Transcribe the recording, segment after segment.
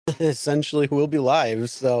Essentially, we'll be live.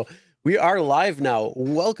 So we are live now.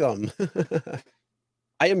 Welcome.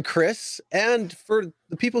 I am Chris. And for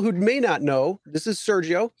the people who may not know, this is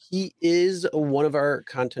Sergio. He is one of our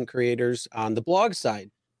content creators on the blog side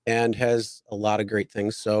and has a lot of great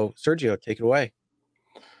things. So, Sergio, take it away.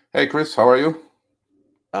 Hey Chris, how are you?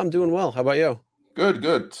 I'm doing well. How about you? Good,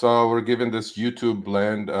 good. So we're giving this YouTube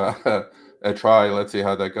blend a try. Let's see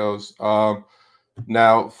how that goes.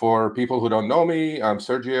 Now, for people who don't know me, I'm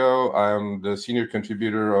Sergio. I'm the senior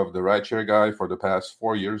contributor of the Rideshare Guy for the past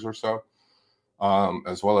 4 years or so,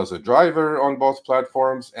 as well as a driver on both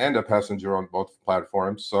platforms and a passenger on both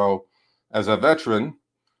platforms. So, as a veteran,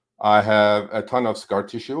 I have a ton of scar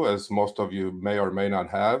tissue, as most of you may or may not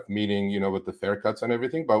have, meaning, with the fare cuts and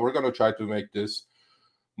everything. But we're going to try to make this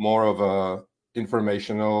more of a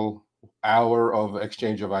informational hour of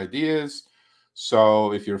exchange of ideas.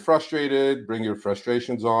 So if you're frustrated, bring your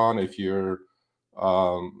frustrations on. If you're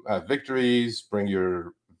have victories, bring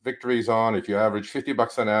your victories on. If you average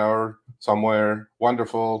 $50 an hour somewhere,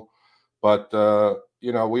 wonderful. But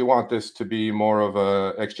we want this to be more of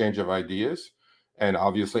a exchange of ideas, and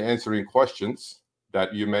obviously answering questions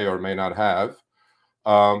that you may or may not have.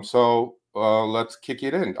 So let's kick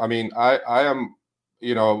it in. I mean, I am,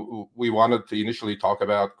 we wanted to initially talk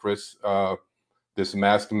about, Chris, this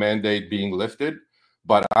mask mandate being lifted,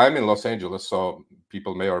 but I'm in Los Angeles, so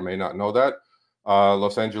people may or may not know that.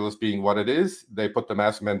 Los Angeles being what it is, they put the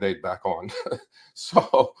mask mandate back on.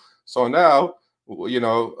 so so now,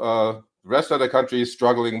 the rest of the country is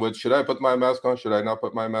struggling with, should I put my mask on? Should I not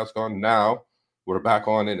put my mask on? Now we're back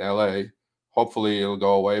on in LA. Hopefully it'll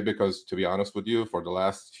go away, because to be honest with you, for the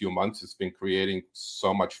last few months, it's been creating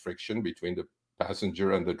so much friction between the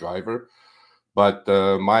passenger and the driver. But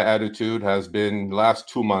my attitude has been, last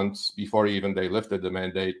 2 months before even they lifted the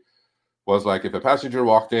mandate, was like, if a passenger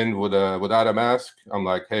walked in without a mask, I'm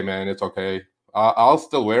like, hey man, it's okay. I'll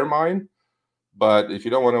still wear mine, but if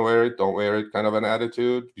you don't want to wear it, don't wear it, kind of an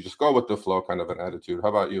attitude. You just go with the flow, kind of an attitude. How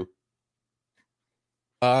about you?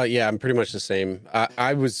 Yeah, I'm pretty much the same.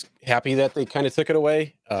 I was happy that they kind of took it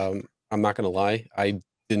away. I'm not gonna lie.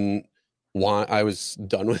 Didn't I was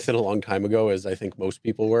done with it a long time ago, as I think most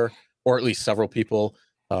people were, or at least several people.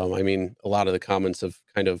 I mean, a lot of the comments have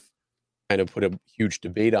kind of put a huge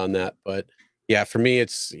debate on that. But yeah, for me,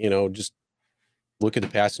 it's, just look at the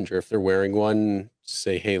passenger. If they're wearing one,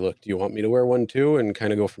 say, hey, look, do you want me to wear one too? And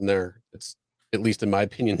kind of go from there. It's, at least in my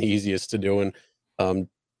opinion, the easiest to do. And um,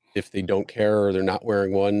 if they don't care or they're not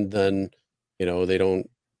wearing one, then they don't,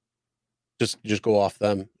 just go off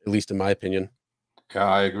them. At least in my opinion. Yeah,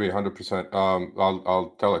 I agree 100%.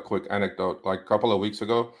 I'll tell a quick anecdote. Like a couple of weeks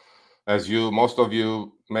ago, as most of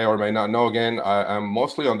you may or may not know, again, I am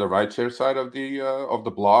mostly on the rideshare side of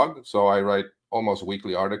the blog. So I write almost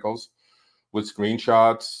weekly articles with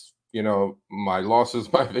screenshots, my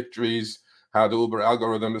losses, my victories, how the Uber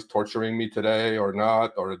algorithm is torturing me today or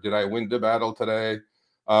not, or did I win the battle today?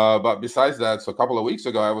 But besides that, so a couple of weeks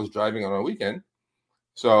ago, I was driving on a weekend,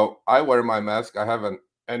 so I wear my mask. I have an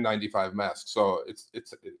N95 mask. So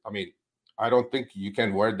I mean, I don't think you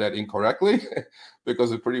can wear that incorrectly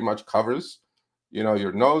because it pretty much covers,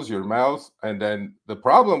 your nose, your mouth. And then the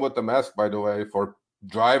problem with the mask, by the way, for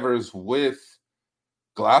drivers with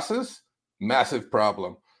glasses, massive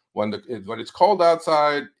problem. When it's cold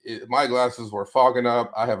outside, my glasses were fogging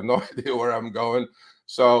up. I have no idea where I'm going.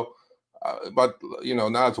 So, but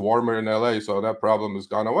now it's warmer in LA, so that problem has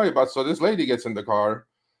gone away. But so this lady gets in the car,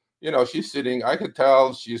 she's sitting. I could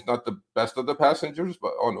tell she's not the best of the passengers,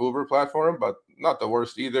 but on Uber platform, but not the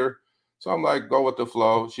worst either. So I'm like, go with the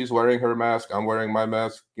flow. She's wearing her mask. I'm wearing my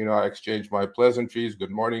mask. I exchange my pleasantries.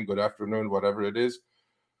 Good morning, good afternoon, whatever it is.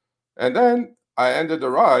 And then I ended the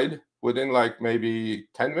ride. Within like maybe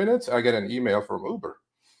 10 minutes, I get an email from Uber.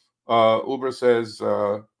 Uber says,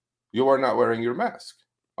 you are not wearing your mask.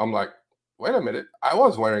 I'm like, wait a minute, I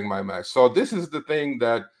was wearing my mask. So this is the thing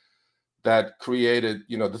that created,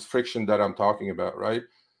 this friction that I'm talking about, right?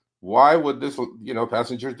 Why would this,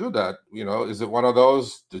 passengers do that? Is it one of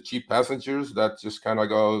those, the cheap passengers that just kind of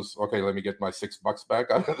goes, okay, let me get my $6 back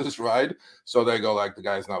out of this ride? So they go like, the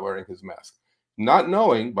guy's not wearing his mask. Not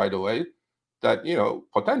knowing, by the way, that,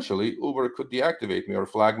 potentially Uber could deactivate me or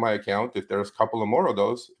flag my account. If there's a couple of more of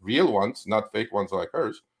those real ones, not fake ones like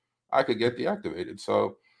hers, I could get deactivated.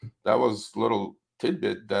 So that was a little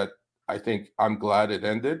tidbit that I think I'm glad it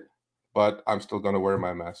ended, but I'm still going to wear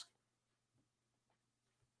my mask.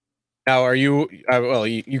 Now, are you? Well,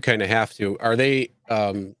 you kind of have to. Are they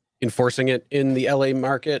enforcing it in the LA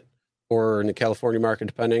market or in the California market?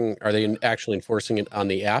 Depending, are they actually enforcing it on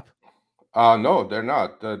the app? No, they're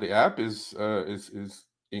not. The app is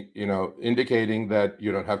indicating that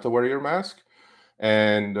you don't have to wear your mask.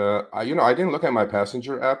 And I didn't look at my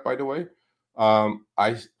passenger app, by the way.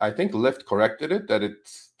 I think Lyft corrected it that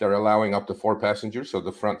they're allowing up to 4 passengers, so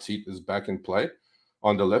the front seat is back in play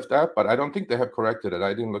on the Lyft app. But I don't think they have corrected it.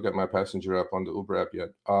 I didn't look at my passenger app on the Uber app yet.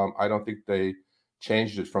 I don't think they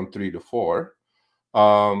changed it from 3 to 4.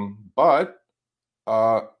 But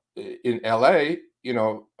uh, in LA,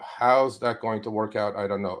 how's that going to work out? I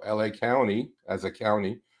don't know. LA County, as a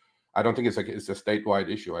county, I don't think it's a statewide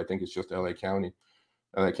issue. I think it's just LA County.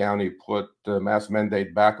 LA County put the mask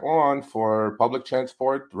mandate back on for public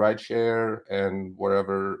transport, rideshare, and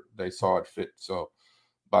wherever they saw it fit. So,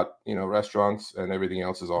 but restaurants and everything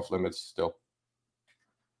else is off limits still.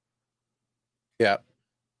 Yeah,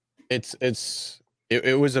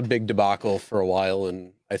 it was a big debacle for a while,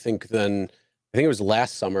 and I think it was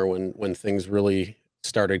last summer when things really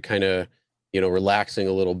started kind of relaxing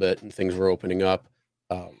a little bit and things were opening up.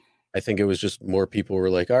 Um, I think it was just more people were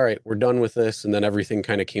like, "All right, we're done with this," and then everything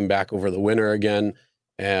kind of came back over the winter again,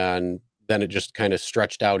 and then it just kind of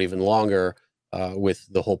stretched out even longer with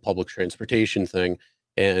the whole public transportation thing,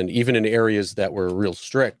 and even in areas that were real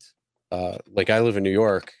strict. Like I live in New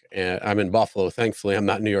York and I'm in Buffalo. Thankfully, I'm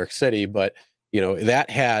not in New York City, but that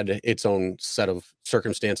had its own set of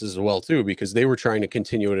circumstances as well too, because they were trying to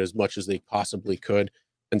continue it as much as they possibly could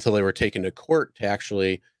until they were taken to court to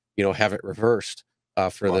actually, have it reversed Wow.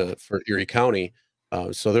 for Erie County.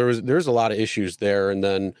 So there's a lot of issues there, and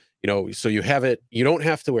then so you have it. You don't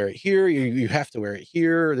have to wear it here. You have to wear it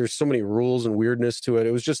here. There's so many rules and weirdness to it.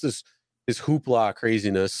 It was just this hoopla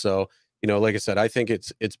craziness. So like I said, I think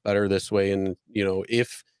it's better this way. And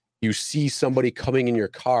if you see somebody coming in your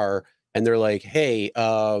car and they're like, "Hey,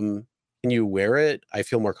 can you wear it? I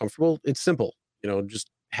feel more comfortable." It's simple, just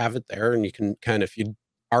have it there, and you can if you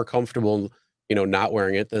are comfortable, not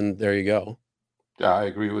wearing it, then there you go. Yeah, I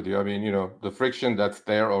agree with you. I mean, the friction that's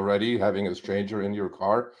there already, having a stranger in your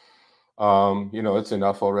car, it's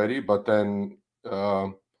enough already. But then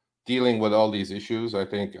dealing with all these issues, I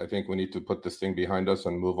think we need to put this thing behind us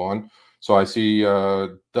and move on. So I see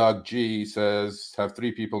Doug G says, have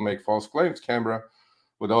 3 people make false claims camera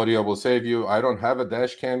with audio will save you. I don't have a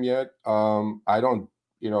dash cam yet. I don't,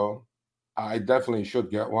 I definitely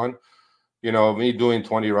should get one. Me doing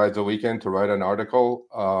 20 rides a weekend to write an article.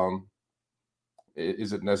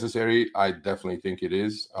 Is it necessary? I definitely think it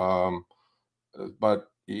is.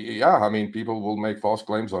 But yeah, I mean, people will make false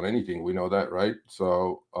claims on anything. We know that, right?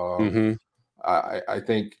 So Hmm. I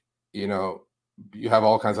think you know you have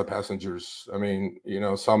all kinds of passengers. I mean,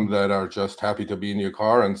 some that are just happy to be in your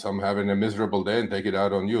car, and some having a miserable day and take it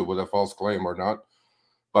out on you with a false claim or not.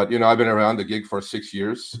 But I've been around the gig for 6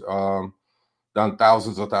 years. Done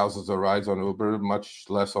thousands of rides on Uber, much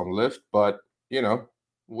less on Lyft. But you know,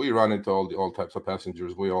 we run into all types of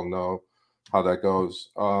passengers. We all know how that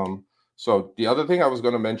goes. So the other thing I was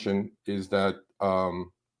going to mention is that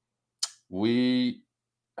we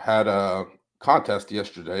had a contest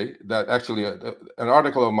yesterday. That actually an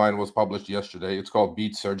article of mine was published yesterday. It's called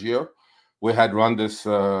Beat Sergio. We had run this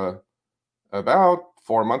about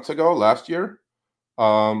 4 months ago, last year.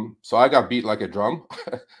 So I got beat like a drum.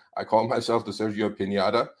 I call myself the Sergio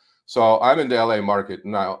Pinata. So I'm in the LA market.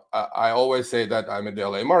 Now, I always say that I'm in the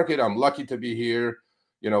LA market. I'm lucky to be here.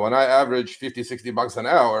 When I average 50, $60 an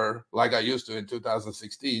hour, like I used to in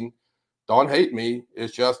 2016, don't hate me.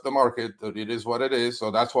 It's just the market. It is what it is.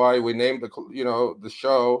 So that's why we named the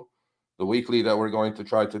show, the weekly that we're going to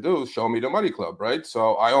try to do, Show Me the Money Club, right?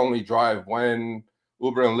 So I only drive when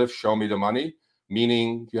Uber and Lyft show me the money,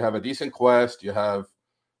 meaning you have a decent quest, you have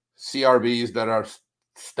CRBs that are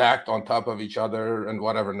stacked on top of each other and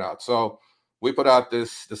whatever not. So we put out the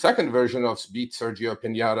second version of Beat Sergio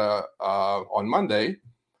Pinata on Monday.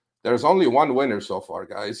 There's only one winner so far,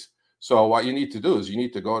 guys. So what you need to do is you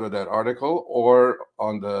need to go to that article or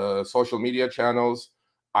on the social media channels.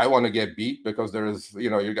 I want to get beat because there is,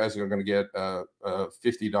 you guys are going to get a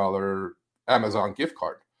 $50 Amazon gift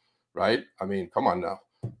card, right? I mean, come on now,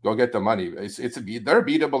 go get the money. They're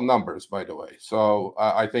beatable numbers, by the way. So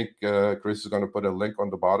I think Chris is going to put a link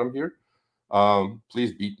on the bottom here.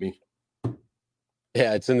 Please beat me.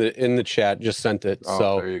 Yeah, it's in the chat. Just sent it. Oh,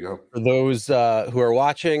 So there you go. for those who are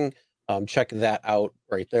watching, check that out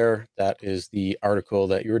right there. That is the article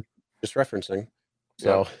that you were just referencing.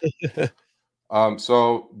 So Yep.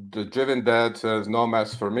 So the Driven Dad says no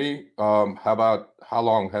mask for me. How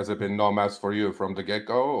long has it been no mask for you, from the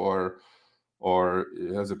get-go, or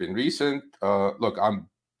has it been recent? Look, I'm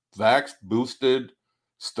vaxxed, boosted,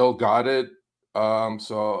 still got it.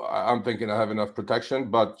 So I'm thinking I have enough protection,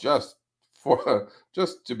 but just for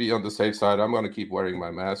just to be on the safe side, I'm going to keep wearing my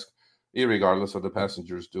mask. irregardless of the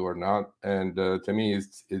passengers do or not. And to me,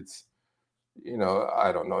 it's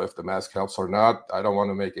I don't know if the mask helps or not. I don't want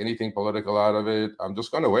to make anything political out of it. I'm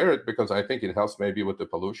just going to wear it because I think it helps maybe with the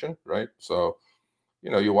pollution, right? So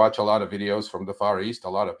you watch a lot of videos from the Far East. A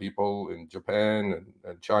lot of people in Japan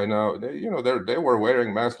and China, they were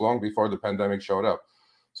wearing masks long before the pandemic showed up.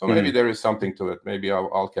 So maybe Mhm. there is something to it. Maybe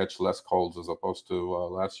I'll catch less colds as opposed to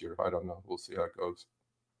last year. I don't know. We'll see how it goes.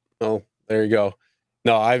 Oh, there you go.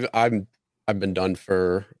 No, I've been done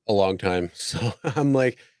for a long time. So I'm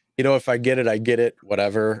like, if I get it, I get it,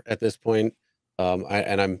 whatever at this point.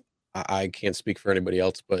 I can't speak for anybody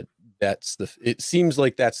else, but it seems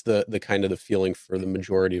like that's the kind of the feeling for the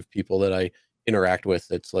majority of people that I interact with.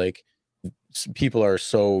 It's like people are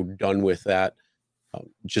so done with that.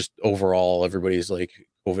 Just overall, everybody's like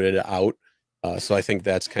COVIDed out. So I think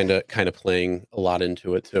that's kind of playing a lot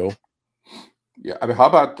into it too. Yeah, I mean, how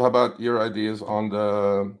about your ideas on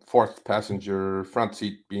the fourth passenger front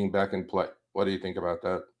seat being back in play? What do you think about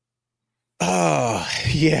that? Oh,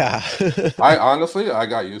 yeah. I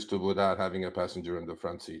got used to without having a passenger in the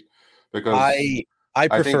front seat because I I I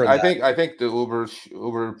think prefer I that. think I think the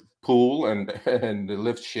Uber pool and and the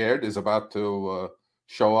Lyft shared is about to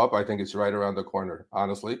show up. I think it's right around the corner,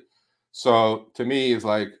 honestly. So to me, it's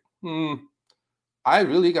like, hmm, I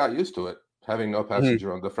really got used to it having no Mhm,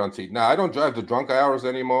 passenger on the front seat. Now I don't drive the drunk hours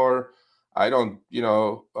anymore. I don't,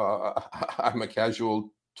 I'm a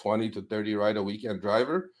casual 20 to 30 ride a weekend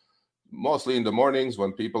driver, mostly in the mornings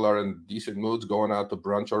when people are in decent moods going out to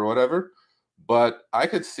brunch or whatever. But I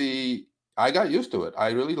could see I got used to it. I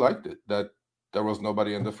really liked it that there was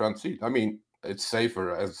nobody in the front seat. I mean, it's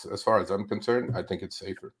safer as far as I'm concerned. I think it's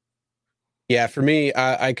safer. yeah, for me,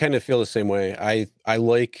 I kind of feel the same way. I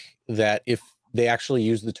like that if they actually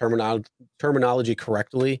use the terminology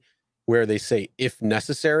correctly, where they say "if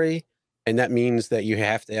necessary," and that means that you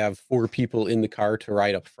have to have 4 people in the car to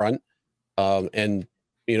ride up front. And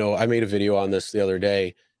I made a video on this the other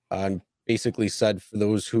day, and basically said for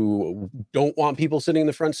those who don't want people sitting in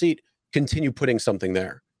the front seat, continue putting something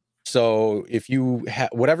there. So if you have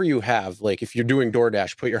whatever you have, like if you're doing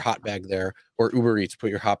DoorDash, put your hot bag there, or Uber Eats, put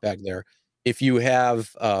your hot bag there. If you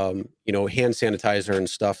have, hand sanitizer and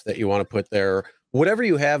stuff that you want to put there, whatever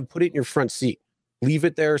you have, put it in your front seat. Leave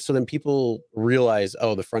it there so then people realize,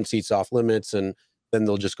 oh, the front seat's off limits, and then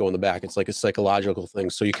they'll just go in the back. It's like a psychological thing.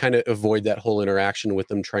 So you kind of avoid that whole interaction with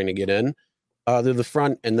them trying to get in to the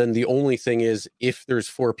front. And then the only thing is, if there's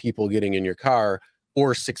 4 people getting in your car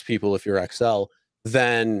or 6 people if you're XL,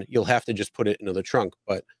 then you'll have to just put it into the trunk.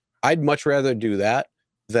 But I'd much rather do that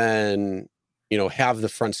than have the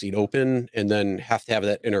front seat open and then have to have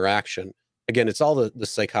that interaction. Again, it's all the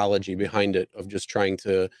psychology behind it of just trying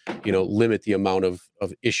to limit the amount of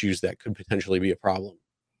issues that could potentially be a problem.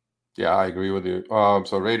 Yeah, I agree with you.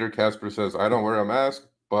 So Raider Casper says I don't wear a mask,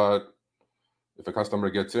 but if a customer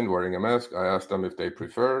gets in wearing a mask, I ask them if they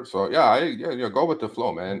prefer. So yeah, go with the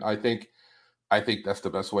flow, man. I think that's the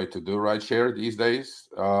best way to do ride share these days.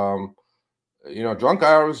 Drunk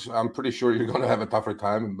hours, I'm pretty sure you're going to have a tougher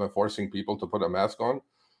time by forcing people to put a mask on.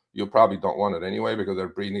 You probably don't want it anyway because they're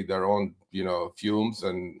breathing their own, fumes,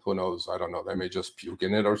 and who knows? I don't know. They may just puke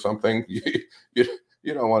in it or something. you,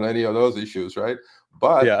 you don't want any of those issues, right?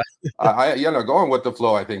 But Yeah. going with the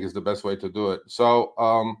flow, I think, is the best way to do it. So,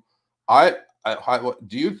 I,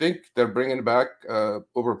 do you think they're bringing back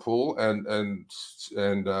Uber Pool and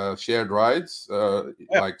shared rides Yeah.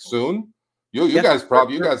 like soon? You Yeah. guys They're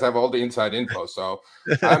you guys have all the inside info. So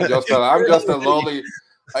I'm they're just a already lowly.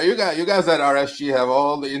 You guys at RSG have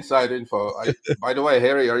all the inside info. By the way,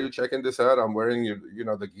 Harry, are you checking this out? I'm wearing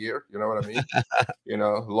the gear. You know what I mean?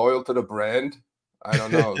 Loyal to the brand. I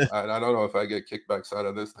don't know. I don't know if I get kickbacks out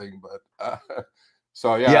of this thing, but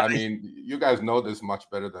so yeah. Yeah, I mean, you guys know this much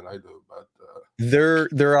better than I do, but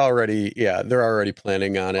they're already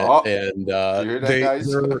planning on it, oh, and, you hear that, they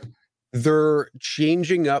guys? they're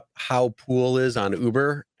changing up how Pool is on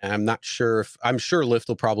Uber, and I'm sure Lyft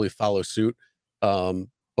will probably follow suit,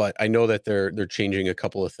 but I know that they're changing a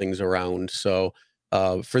couple of things around, so,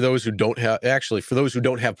 for those who don't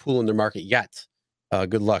have Pool in their market yet,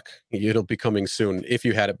 good luck. It'll be coming soon if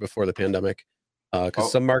you had it before the pandemic, because Oh,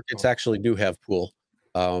 some markets oh, actually do have Pool.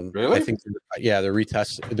 I really? think they're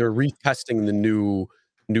retesting the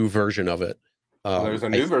new version of it. Oh, there's a I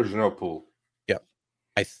new version of Pool. Yeah.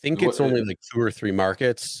 I think What? it's only like 2 or 3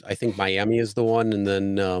 markets. I think Miami is the one, and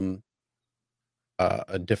then,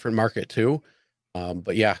 a different market too.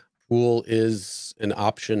 But yeah, Pool is an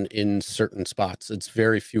option in certain spots. It's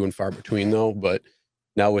very few and far between though, but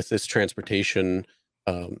now with this transportation,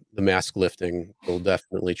 the mask lifting will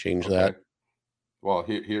definitely change that. Okay. Well,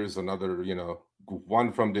 here's another,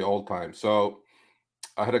 one from the old time. So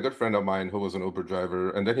I had a good friend of mine who was an Uber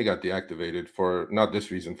driver, and then he got deactivated for not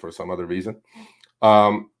this reason, for some other reason.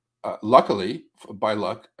 Um, Luckily, by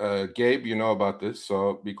luck, Gabe, you know about this,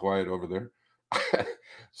 so be quiet over there.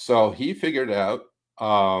 So he figured out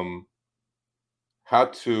how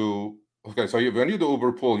to. Okay, so when you do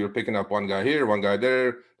Uber pool, you're picking up one guy here, one guy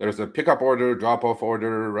there. There's a pickup order, drop off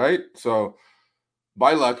order, right? So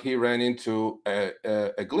by luck, he ran into a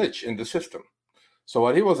glitch in the system. So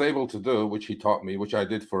what he was able to do, which he taught me, which I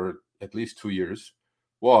did for at least 2 years,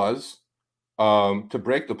 was to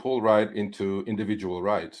break the pool ride into individual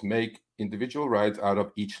rides, make individual rides out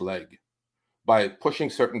of each leg by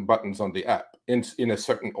pushing certain buttons on the app in a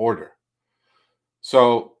certain order.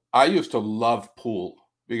 So I used to love pool.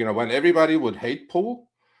 You know, when everybody would hate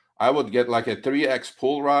pool, I would get like a 3x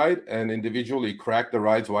pool ride and individually crack the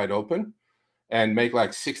rides wide open and make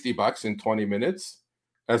like $60 in 20 minutes,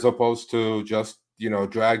 as opposed to just,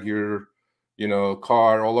 drag your,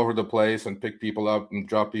 car all over the place and pick people up and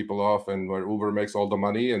drop people off, and where Uber makes all the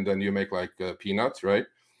money and then you make like peanuts, right?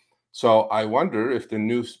 So I wonder if the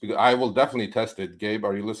new, I will definitely test it. Gabe,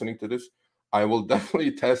 are you listening to this? I will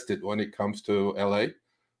definitely test it when it comes to LA,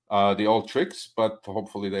 the old tricks, but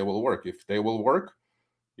hopefully they will work. If they will work,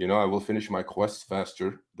 I will finish my quests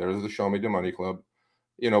faster. There's the Show Me the Money Club.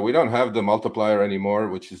 We don't have the multiplier anymore,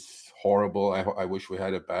 which is horrible. I wish we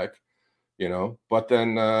had it back, But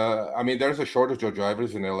then, I mean, there's a shortage of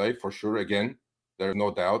drivers in LA for sure. Again, there's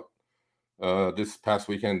no doubt. This past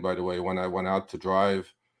weekend, by the way, when I went out to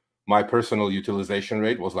drive, my personal utilization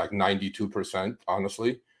rate was like 92%,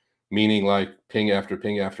 honestly, meaning like ping after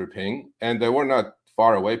ping after ping. And they were not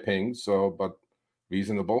far away pings, but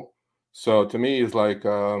reasonable. So to me, it's like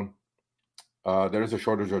there's a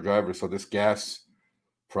shortage of drivers. So this gas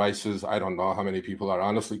prices, I don't know how many people are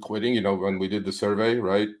honestly quitting. When we did the survey,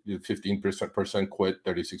 right, 15% quit,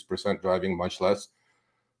 36% driving, much less.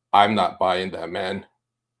 I'm not buying that, man.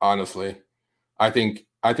 Honestly, I think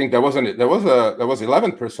there was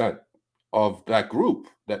 11% of that group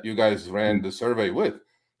that you guys ran the survey with.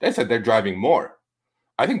 They said they're driving more.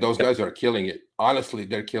 I think those guys are killing it. Honestly,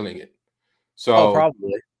 they're killing it. Oh, So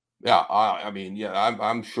probably. yeah, I mean, yeah,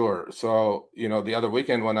 I'm sure. So the other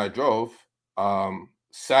weekend when I drove,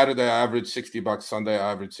 Saturday I averaged $60, Sunday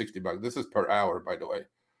I averaged $60. This is per hour, by the way.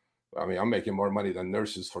 I mean, I'm making more money than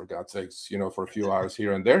nurses, for God's sakes, for a few hours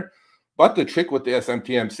here and there. But the trick with the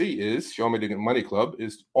SMTMC is, Show Me the Money Club,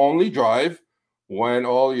 is only drive when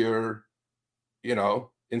all your,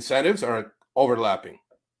 incentives are overlapping.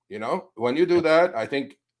 When you do that, I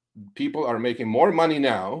think people are making more money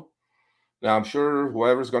now. Now, I'm sure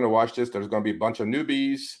whoever's going to watch this, there's going to be a bunch of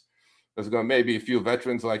newbies. There's going to maybe a few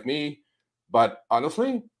veterans like me. But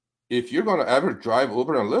honestly, if you're going to ever drive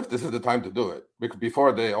Uber and Lyft, this is the time to do it before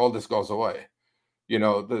all this goes away.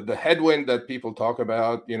 The headwind that people talk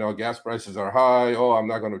about, gas prices are high. Oh, I'm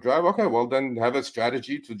not going to drive. Okay, well, then have a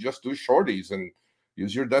strategy to just do shorties and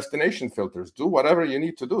use your destination filters. Do whatever you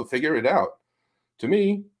need to do. Figure it out. To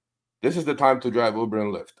me, this is the time to drive Uber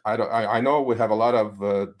and Lyft. I know we have a lot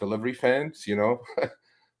of delivery fans, you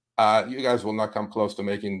guys will not come close to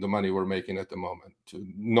making the money we're making at the moment.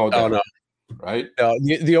 No Oh doubt. no. Right?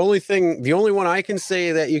 The only one I can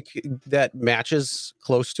say that matches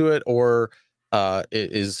close to it or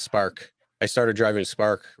is Spark. I started driving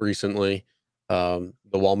Spark recently, the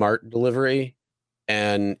Walmart delivery,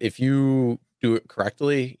 and if you do it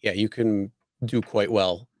correctly, yeah, you can do quite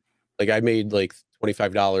well. Like I made like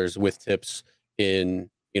 $25 with tips in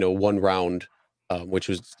one round, which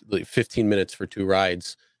was like 15 minutes for 2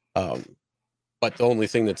 rides. But the only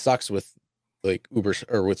thing that sucks with like Uber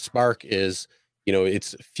or with Spark is,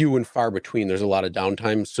 it's few and far between. There's a lot of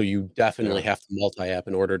downtime. So you definitely Yeah. have to multi-app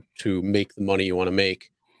in order to make the money you want to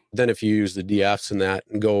make. Then if you use the DFs and that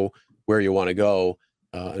and go where you want to go,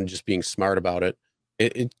 and just being smart about it,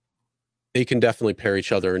 it they can definitely pair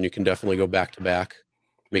each other and you can definitely go back to back.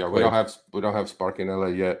 Make Yeah, we quite don't a, have Spark in LA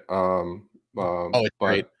yet. oh, it's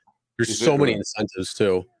great. But There's is it so many really? incentives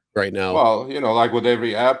too right now. Well, like with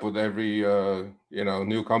every app, with every new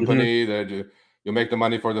Mhm. company, that you make the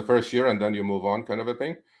money for the first year and then you move on, kind of a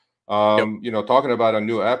thing. Yep. Talking about a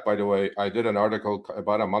new app, by the way, I did an article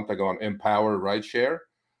about a month ago on Empower Rideshare.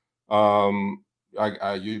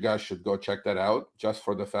 You guys should go check that out, just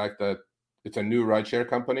for the fact that it's a new rideshare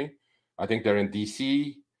company. I think they're in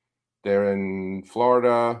DC, they're in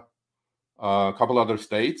Florida, a couple other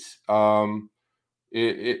states.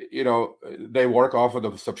 They work off of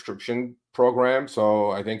the subscription program.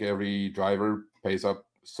 So I think every driver pays up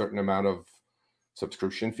a certain amount of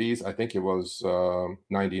subscription fees. I think it was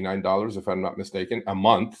 $99, if I'm not mistaken, a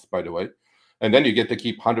month, by the way. And then you get to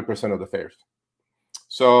keep 100% of the fares.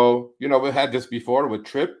 So, we had this before with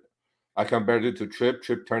Trip. I compared it to Trip.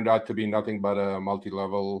 Trip turned out to be nothing but a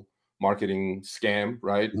multi-level marketing scam,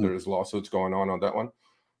 right? Mhm. There's lawsuits going on that one.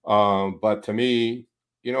 But to me,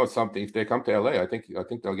 it's something. If they come to LA, I think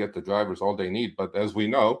they'll get the drivers all they need. But as we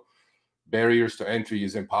know, barriers to entry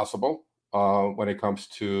is impossible when it comes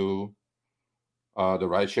to the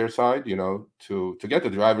rideshare side. To get the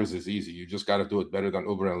drivers is easy. You just got to do it better than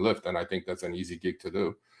Uber and Lyft, and I think that's an easy gig to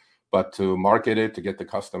do. But to market it, to get the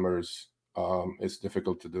customers, it's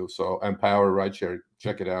difficult to do. So Empower Rideshare,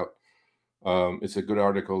 check it out. It's a good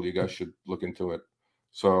article. You guys should look into it.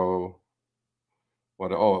 So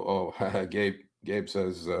what? Oh, Gabe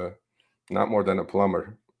says not more than a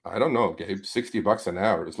plumber. I don't know, Gabe. $60 an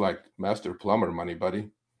hour is like master plumber money, buddy.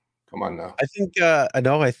 Come on now. I think, I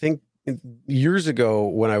know, I think years ago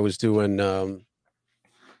when I was doing,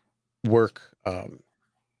 work,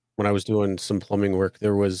 when I was doing some plumbing work,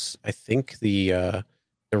 there was I think the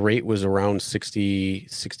rate was around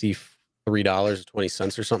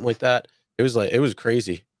 63.20 or something like that. It was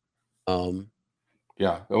crazy. Um,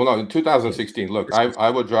 Yeah. Well, no, in yeah, 2016, look, I this was I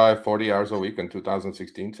would drive 40 hours a week in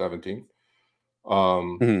 2016, 17.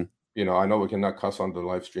 Um, mhm. I know we cannot cuss on the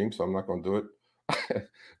live stream, so I'm not going to do it.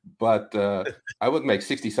 But I would make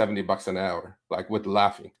 60, $70 an hour, like with Oh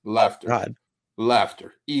laughter, god.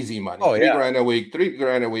 easy money. Oh, Three yeah. grand a week, 3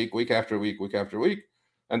 grand a week, week after week, week after week.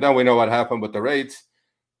 And then we know what happened with the rates.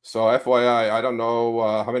 So FYI, I don't know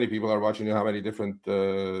how many people are watching in how many different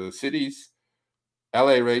cities.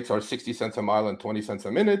 LA rates are 60 cents a mile and 20 cents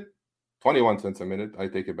a minute, 21 cents a minute. I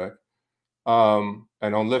take it back. And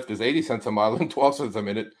on Lyft is 80 cents a mile and 12 cents a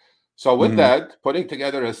minute. So with Mhm. that, putting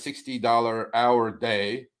together a $60 hour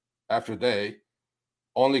day after day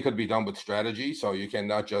only could be done with strategy. So you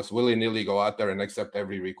cannot just willy-nilly go out there and accept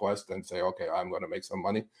every request and say, okay, I'm going to make some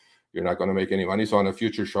money. You're not going to make any money. So on a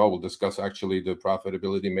future show, we'll discuss actually the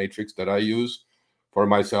profitability matrix that I use for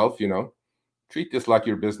myself. Treat this like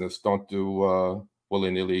your business. Don't do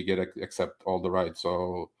willy-nilly accept all the rights.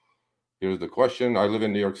 So here's the question. I live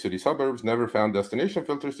in New York City suburbs, never found destination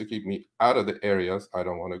filters to keep me out of the areas I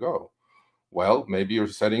don't want to go. Well, maybe you're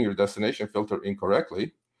setting your destination filter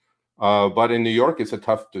incorrectly. But in New York, it's a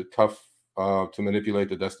tough to manipulate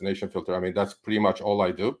the destination filter. I mean, that's pretty much all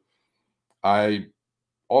I do. I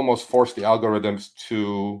almost force the algorithms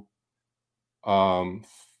to um,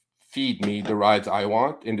 feed me the rides I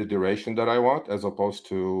want in the duration that I want, as opposed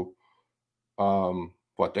to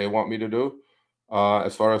what they want me to do.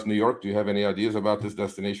 As far as New York, do you have any ideas about this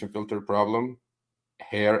destination filter problem?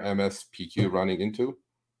 Hair MSPQ running into?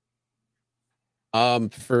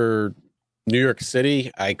 For New York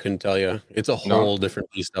City, I couldn't tell you. It's a No? whole different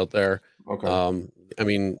beast out there. Okay. I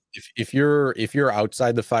mean, if you're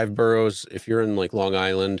outside the 5 boroughs, if you're in, like, Long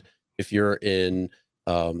Island, if you're in,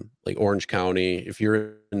 like, Orange County, if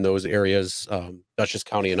you're in those areas, Dutchess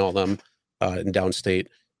County and all them, in downstate,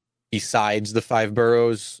 besides the 5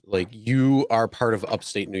 boroughs, like, you are part of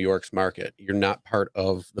upstate New York's market. You're not part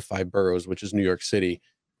of the 5 boroughs, which is New York City,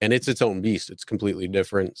 and it's its own beast. It's completely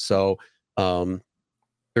different. So, um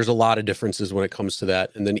there's a lot of differences when it comes to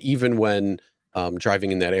that, and then even when,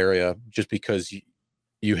 driving in that area, just because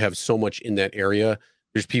you have so much in that area,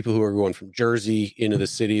 there's people who are going from Jersey into the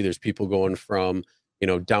city, there's people going from,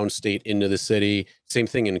 downstate into the city. Same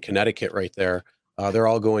thing in Connecticut right there. They're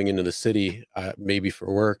all going into the city, maybe for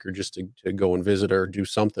work or just to go and visit or do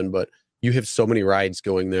something, but you have so many rides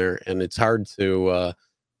going there, and it's hard to,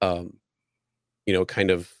 um, kind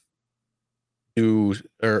of do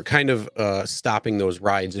or kind of, stopping those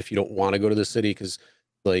rides if you don't wanna go to the city because,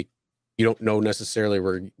 like, you don't know necessarily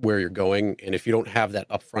where you're going, and if you don't have that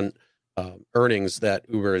upfront, earnings that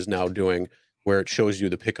Uber is now doing, where it shows you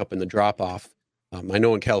the pickup and the drop off, I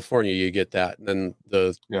know in California you get that, and then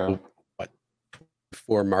Yeah. what,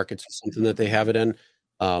 4 markets or something that they have it in,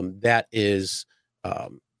 that is,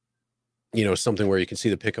 um something where you can see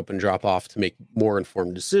the pickup and drop off to make more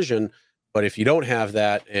informed decision. But if you don't have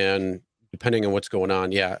that, and depending on what's going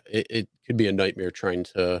on, yeah, it could be a nightmare trying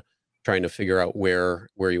to figure out where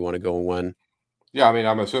you want to go and when. Yeah, I mean,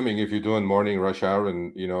 I'm assuming if you're doing morning rush hour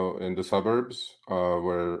and in the suburbs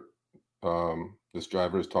where this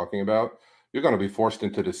driver is talking about, you're going to be forced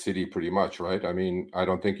into the city pretty much, right? I mean, I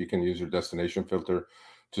don't think you can use your destination filter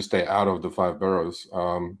to stay out of the 5 boroughs.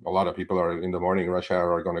 A lot of people are in the morning rush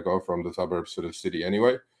hour are going to go from the suburbs to the city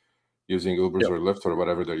anyway, using Ubers Yep. or Lyft or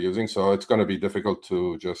whatever they're using. So it's going to be difficult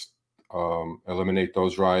to just eliminate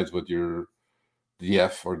those rides with your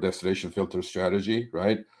DF or destination filter strategy,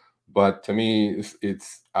 right? But to me,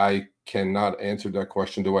 it's I cannot answer that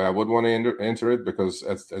question the way I would want to answer it because,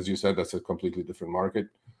 as you said, that's a completely different market.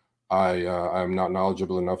 I'm not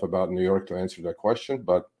knowledgeable enough about New York to answer that question.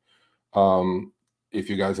 But if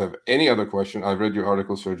you guys have any other question, I've read your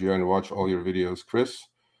article, Sergio, and watch all your videos, Chris.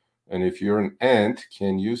 And if you're an ant,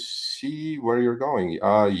 can you see where you're going?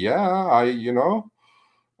 Yeah,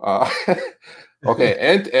 uh, okay,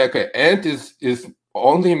 ant is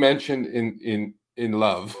only mentioned in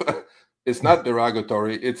love. It's not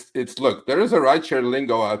derogatory. It's look, there is a rideshare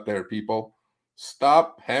lingo out there, people.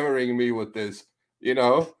 Stop hammering me with this. You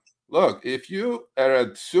know, look, if you are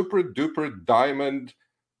a super duper diamond,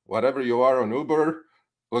 whatever you are on Uber,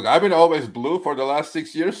 look, I've been always blue for the last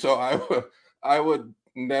 6 years, so I would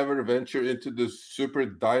never venture into the super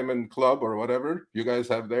diamond club or whatever you guys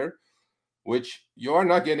have there, which you are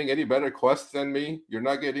not getting any better quests than me. You're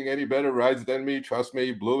not getting any better rides than me. Trust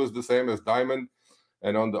me, blue is the same as diamond.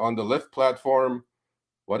 And on the Lyft platform,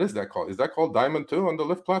 what is that called? Is that called diamond too on the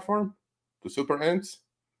Lyft platform? The super ants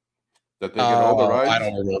that they get all the I rides?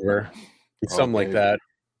 don't remember. Something like Okay. that.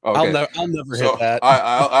 Okay. I'll never hit So that.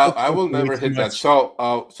 I will Way never too hit that. much.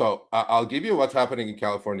 So I'll give you what's happening in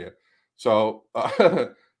California. So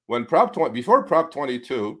when Prop 20 before Prop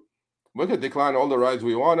 22, we could decline all the rides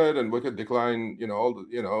we wanted, and we could decline, all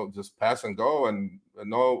the, just pass and go, and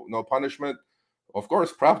no punishment. Of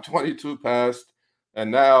course, Prop 22 passed,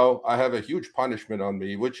 and now I have a huge punishment on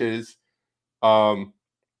me, which is um,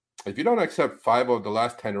 if you don't accept 5 of the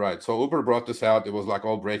last 10 rides. So Uber brought this out. It was like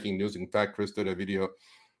all breaking news. In fact, Chris did a video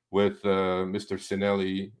with Mr.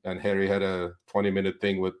 Sinelli, and Harry had a 20-minute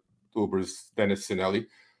thing with Uber's Dennis Sinelli.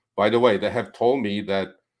 By the way, they have told me that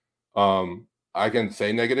I can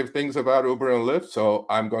say negative things about Uber and Lyft, so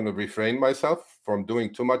I'm going to refrain myself from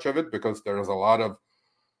doing too much of it, because there's a lot of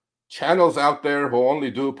channels out there who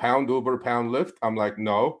only do pound Uber, pound Lyft. I'm like,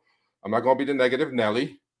 no, I'm not going to be the negative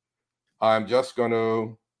Nelly. I'm just going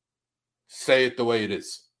to say it the way it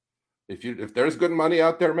is. If there's good money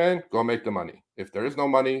out there, man, go make the money. If there is no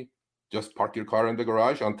money, just park your car in the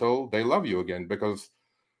garage until they love you again. Because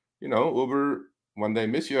Uber, when they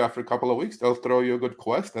miss you after a couple of weeks, they'll throw you a good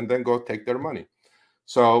quest and then go take their money.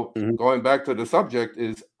 So Mhm. going back to the subject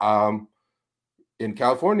is in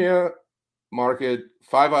California market,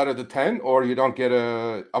 5 out of the 10, or you don't get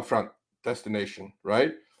a upfront destination,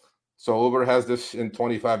 right? So Uber has this in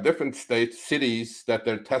 25 different cities that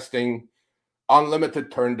they're testing unlimited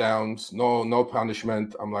turndowns, no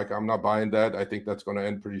punishment. I'm like, I'm not buying that. I think that's going to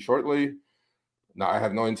end pretty shortly. Now, I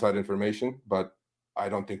have no inside information, but I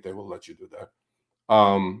don't think they will let you do that.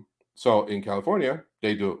 So in California,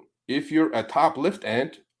 they do. If you're a top Lyft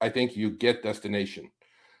ant, I think you get destination.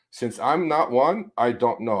 Since I'm not one, I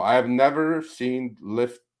don't know. I have never seen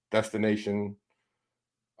Lyft destination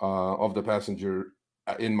of the passenger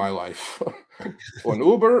in my life. On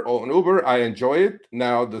Uber, I enjoy it.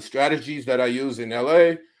 Now, the strategies that I use in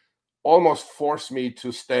LA almost force me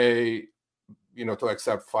to stay, to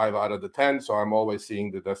accept 5 out of the 10. So I'm always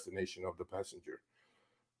seeing the destination of the passenger.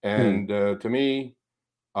 Hmm. And to me,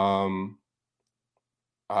 um,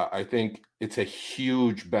 I think it's a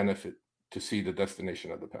huge benefit to see the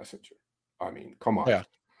destination of the passenger. I mean, come on. Yeah,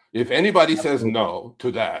 If anybody says absolutely. no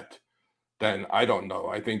to that, then I don't know.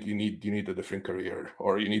 I think you need a different career,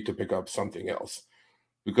 or you need to pick up something else,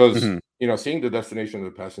 because Mhm. seeing the destination of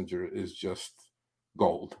the passenger is just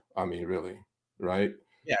gold. I mean, really, right?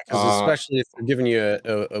 Yeah, because Uh, especially if they're giving you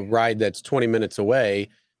a ride that's 20 minutes away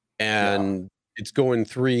yeah, and it's going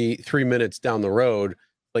 3 minutes down the road,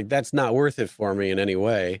 like, that's not worth it for me in any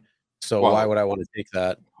way. So why would well, I wanna take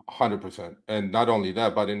that? 100%. And not only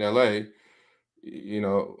that, but in LA,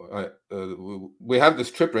 we have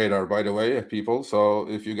this trip radar, by the way, people. So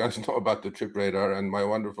if you guys know about the trip radar and my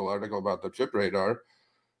wonderful article about the trip radar,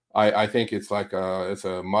 I think it's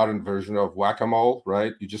a modern version of whack-a-mole,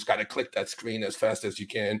 right? You just got to click that screen as fast as you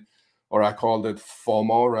can, or I called it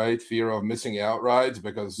FOMO, right? Fear of missing out rides,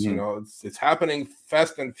 because Mhm. it's happening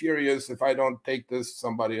fast and furious. If I don't take this,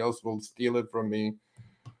 somebody else will steal it from me.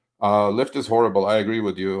 Lyft is horrible. I agree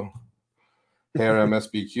with you. Hair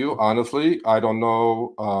MSBQ. Honestly, I don't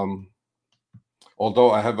know.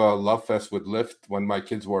 Although I have a love fest with Lyft when my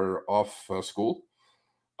kids were off school.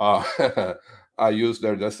 Uh, I used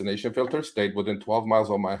their destination filter, stayed within 12 miles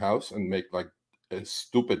of my house, and make like a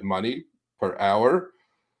stupid money per hour.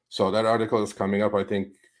 So that article is coming up, I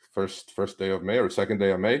think, first day of May or second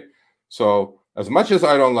day of May. So as much as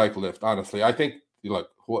I don't like Lyft, honestly, I think like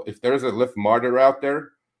if there's a Lyft martyr out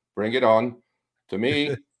there, bring it on. To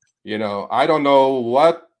me, I don't know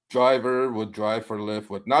what driver would drive for Lyft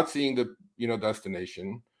with not seeing the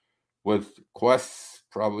destination, with quests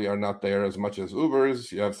probably are not there as much as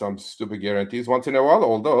Uber's. You have some stupid guarantees once in a while,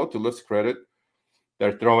 although to Lyft's credit,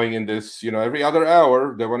 They're throwing in this, every other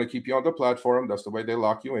hour, they want to keep you on the platform. That's the way they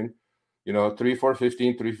lock you in. 3 4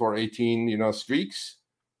 15, 3 4 18, streaks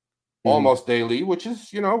Mhm. almost daily, which is,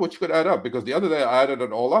 which could add up, because the other day I added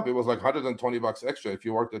it all up. It was like $120 extra if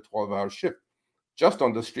you worked a 12-hour shift just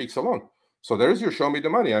on the streaks alone. So there's your show me the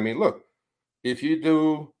money. I mean, look, if you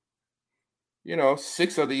do,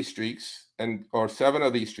 6 of these streaks or 7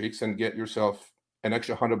 of these streaks and get yourself an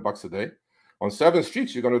extra $100 a day, on 7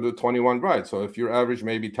 streaks, you're going to do 21 rides. So if your average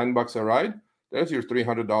maybe $10 a ride, there's your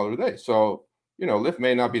 $300 a day. So, Lyft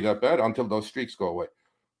may not be that bad until those streaks go away.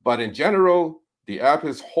 But in general, the app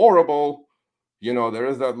is horrible. There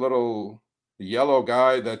is that little yellow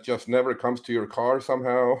guy that just never comes to your car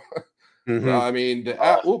somehow. Mhm. I mean, the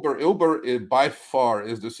Uh, app Uber is by far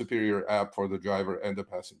is the superior app for the driver and the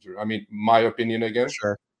passenger. I mean, my opinion for again.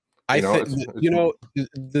 sure. I think It's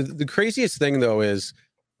the craziest thing though is,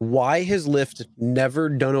 why has Lyft never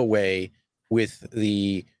done away with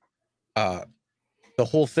uh the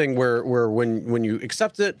whole thing where when you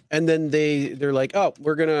accept it and then they're like, "Oh,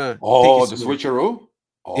 we're gonna take you oh, the somewhere." switcheroo.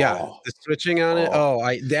 Yeah, Oh, the switching on it. oh, Oh,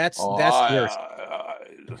 I oh, that's the worst.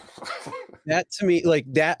 That to me, like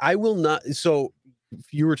that, I will not. So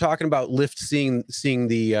you were talking about Lyft seeing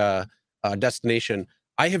the destination.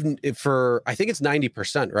 I have for, I think it's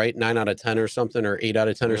 90%, right? 9 out of 10 or something, or 8 out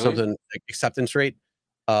of 10 or really? something, like, acceptance rate.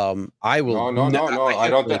 I will. No, no, no, no. I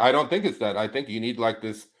have to like. I don't think it's that. I think you need like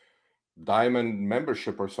this diamond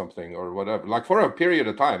membership or something or whatever, like for a period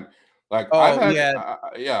of time. Like I've Oh had, yeah,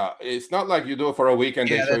 yeah. It's not like you do it for a week and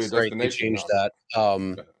they yeah, show you that's right. They destination. changed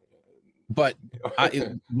No, that. But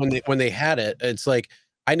no. when they had it, it's like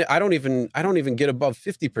I don't even get above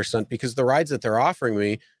 50% because the rides that they're offering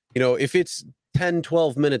me, if it's 10,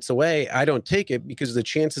 12 minutes away, I don't take it because the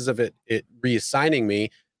chances of it reassigning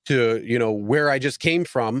me to, where I just came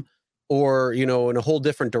from, or, in a whole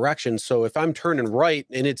different direction. So if I'm turning right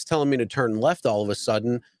and it's telling me to turn left all of a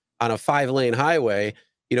sudden on a 5-lane highway,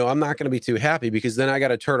 I'm not going to be too happy, because then I got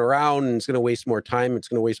to turn around and it's going to waste more time. It's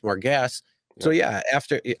going to waste more gas. So Yep. yeah,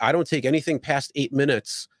 after I don't take anything past 8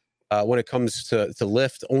 minutes when it comes to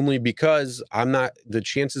Lyft, only because I'm not, the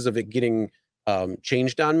chances of it getting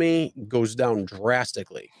changed on me goes down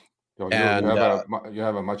drastically. So And you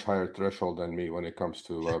have a much higher threshold than me when it comes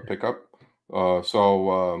to pickup.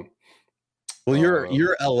 So well,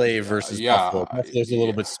 you're LA yeah, versus Buffalo. Buffalo's a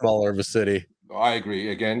little bit yeah. smaller of a city. I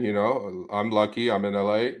agree. Again, I'm lucky. I'm in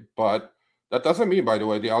LA, but that doesn't mean, by the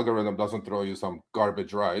way, the algorithm doesn't throw you some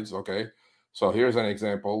garbage rides. Okay. So here's an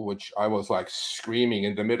example, which I was like screaming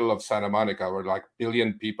in the middle of Santa Monica, where like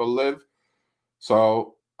billion people live.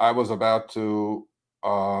 So I was about to,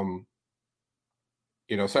 um,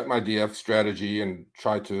 set my DF strategy and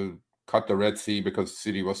try to cut the Red Sea because the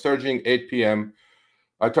city was surging. 8 p.m.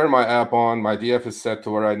 I turn my app on. My DF is set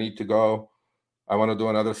to where I need to go. I want to do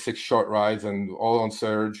another 6 short rides and all on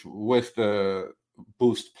Surge with the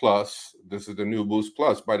Boost Plus. This is the new Boost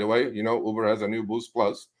Plus, by the way. Uber has a new Boost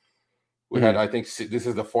Plus. We had, Mhm. I think, this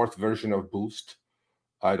is the 4th version of Boost.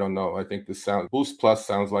 I don't know. I think Boost Plus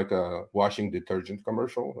sounds like a washing detergent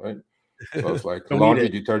commercial, right? So it's like Don't eat laundry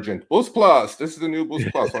it. detergent. Boost Plus. This is the new Boost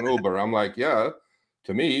Plus on Uber. I'm like, yeah.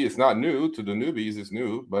 To me, it's not new. To the newbies, it's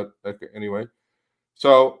new. But okay, anyway.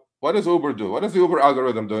 So what does Uber do? What does the Uber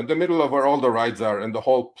algorithm do? In the middle of where all the rides are in the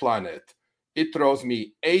whole planet, it throws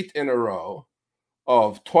me 8 in a row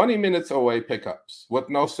of 20 minutes away pickups with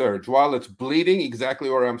no surge while it's bleeding exactly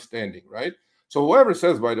where I'm standing, right? So whoever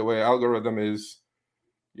says, by the way, algorithm is,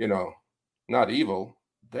 you know, not evil,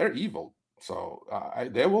 they're evil. So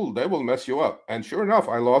they will mess you up. And sure enough,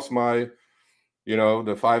 I lost my,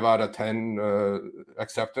 the 5 out of 10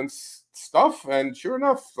 acceptance stuff. And sure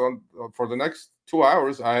enough, for the next 2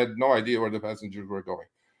 hours, I had no idea where the passengers were going.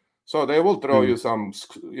 So they will throw Mm, you some,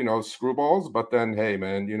 screwballs, but then, hey,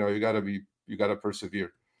 man, you got to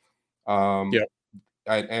persevere. Um, yeah.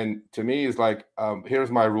 and to me, it's like, here's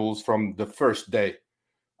my rules from the first day.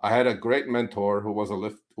 I had a great mentor who was a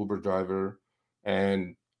Lyft Uber driver,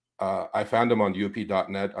 and I found him on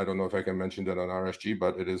up.net. I don't know if I can mention that on RSG,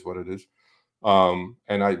 but it is what it is.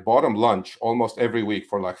 And I bought him lunch almost every week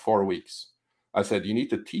for like 4 weeks. I said, you need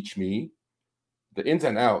to teach me the ins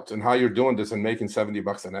and outs and how you're doing this and making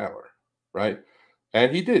 $70 an hour, right?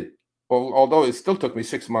 And he did. Well, although it still took me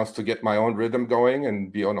 6 months to get my own rhythm going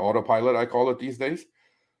and be on autopilot, I call it these days.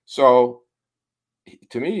 So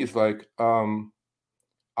to me, it's like,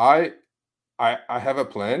 I I have a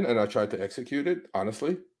plan and I try to execute it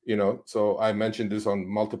honestly. So I mentioned this on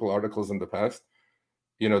multiple articles in the past.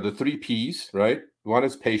 The 3 P's, right? One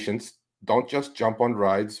is patience. Don't just jump on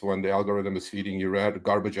rides when the algorithm is feeding you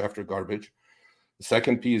garbage after garbage. The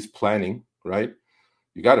second P is planning, right?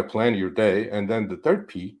 You got to plan your day. And then the third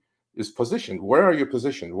P is positioned. Where are you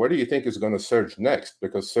positioned? Where do you think is going to surge next?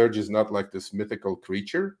 Because surge is not like this mythical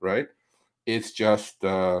creature, right? It's just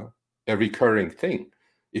a recurring thing.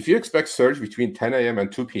 If you expect surge between 10 a.m.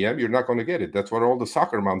 and 2 p.m., you're not going to get it. That's what all the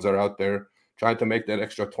soccer moms are out there trying to make that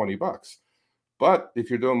extra $20. But if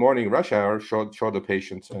you're doing morning rush hour, show the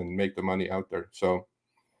patience and make the money out there. So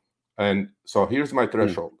here's my Mm.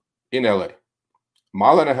 threshold in LA: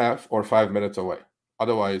 mile and a half or 5 minutes away.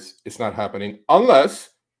 Otherwise, it's not happening unless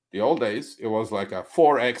the old days it was like a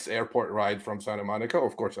 4x airport ride from Santa Monica.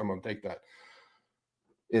 Of course, I'm gonna take that.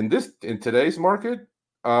 In today's market,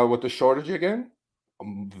 with the shortage again,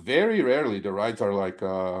 very rarely the rides are like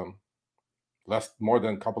less more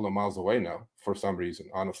than a couple of miles away now for some reason,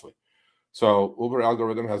 honestly. So Uber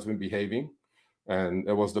algorithm has been behaving, and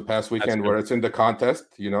it was the past That's weekend good. where it's in the contest.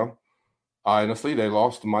 Honestly, they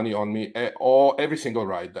lost money on me every single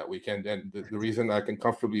ride that weekend, and the reason I can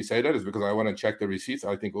comfortably say that is because I went and checked the receipts.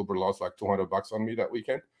 I think Uber lost like $200 on me that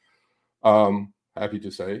weekend. Happy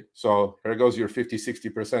to say. So here goes your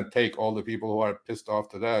 50-60% take. All the people who are pissed off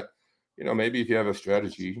to that, maybe if you have a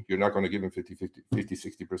strategy, you're not going to give them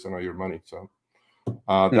 50-60% of your money. So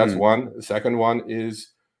that's Mhm. one. The second one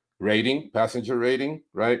is rating, passenger rating,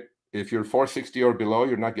 right? If you're 460 or below,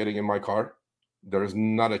 you're not getting in my car. There is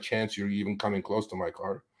not a chance you're even coming close to my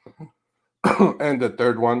car. And the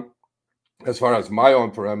third one, as far as my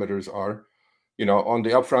own parameters are, on the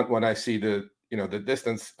upfront, when I see the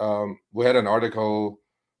distance, we had an article,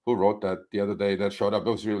 who wrote that the other day, that showed up. It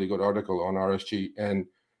was a really good article on RSG. And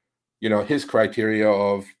his criteria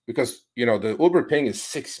of, because the Uber ping is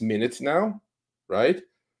 6 minutes now, right?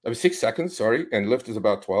 I mean 6 seconds, sorry, and Lyft is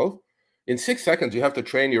about 12. In 6 seconds you have to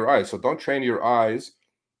train your eyes. So don't train your eyes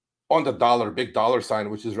on the big dollar sign,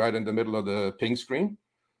 which is right in the middle of the ping screen.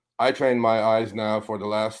 I train my eyes now for the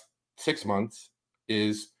last 6 months.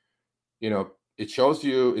 Is it's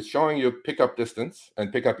showing you pickup distance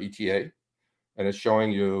and pickup ETA, and it's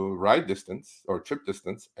showing you ride distance or trip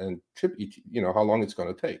distance and trip ETA, how long it's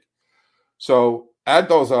going to take. So add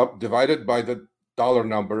those up, divided by the dollar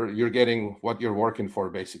number, you're getting what you're working for,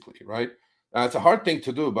 basically, right? It's a hard thing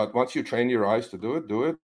to do, but once you train your eyes to do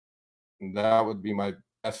it. And that would be my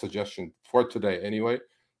best suggestion for today, anyway,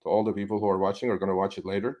 to all the people who are watching or going to watch it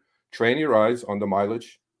later. Train your eyes on the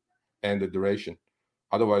mileage and the duration.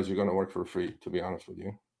 Otherwise, you're going to work for free, to be honest with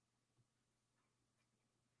you.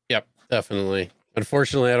 Yep, definitely.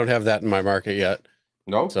 Unfortunately, I don't have that in my market yet.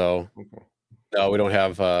 No? So Okay. no, we don't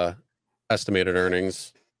have estimated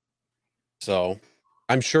earnings. So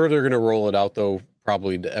I'm sure they're going to roll it out though,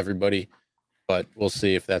 probably to everybody, but we'll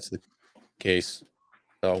see if that's the case.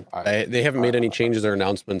 So I, they haven't I, made any changes or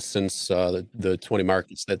announcements since the 20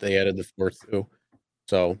 markets that they added the fourth to.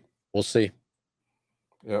 So we'll see.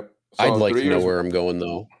 yep. I'd So like three to know years. where I'm going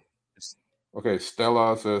though. Okay.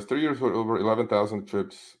 Stella says 3 years with Uber, 11,000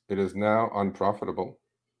 trips. It is now unprofitable.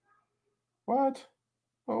 What?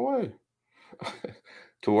 No way.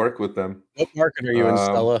 To work with them. What market are you in, Um,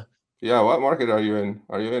 Stella? yeah, what market are you in?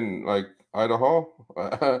 Are you in like Idaho?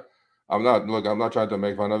 I'm not trying to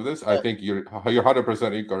make fun of this. I think you're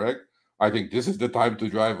 100% incorrect. I think this is the time to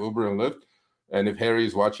drive Uber and Lyft. And if Harry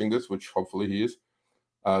is watching this, which hopefully he is,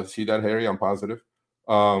 see that, Harry, I'm positive.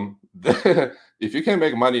 If you can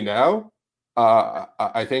make money now,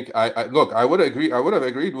 I think look, I would have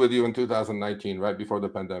agreed with you in 2019, right before the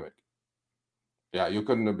pandemic. Yeah, you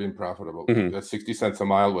couldn't have been profitable. Mhm. That's 60 cents a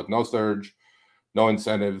mile with no surge, no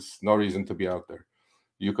incentives, no reason to be out there.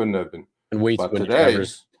 You couldn't have been. And way too But many today,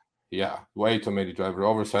 drivers. yeah, way too many drivers.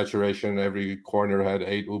 Oversaturation. Every corner had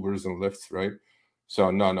 8 Ubers and Lyfts, right?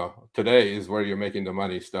 So no. Today is where you're making the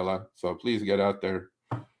money, Stella. So please get out there,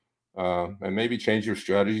 and maybe change your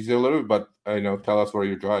strategies a little. But tell us where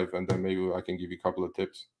you drive, and then maybe I can give you a couple of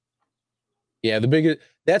tips. Yeah,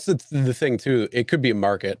 that's the thing too. It could be a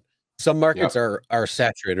market. Some Yeah, markets are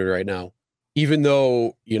saturated right now. Even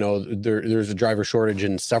though, there's a driver shortage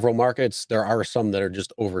in several markets, there are some that are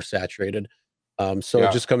just oversaturated. So it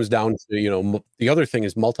yeah, just comes down to, the other thing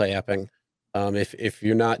is multi-apping. If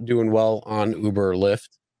you're not doing well on Uber or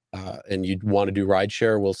Lyft, and you want to do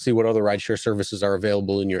rideshare, we'll see what other rideshare services are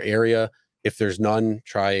available in your area. If there's none,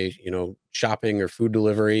 try, shopping or food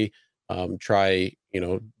delivery. Try,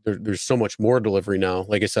 there's so much more delivery now.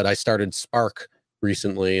 Like I said, I started Spark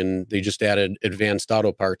recently, and they just added advanced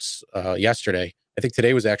auto parts yesterday. I think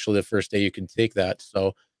today was actually the first day you could take that.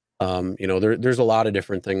 So, there's a lot of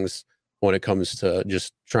different things when it comes to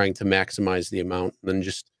just trying to maximize the amount, and then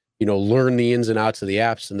just learn the ins and outs of the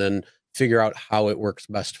apps, and then figure out how it works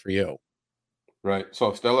best for you. right.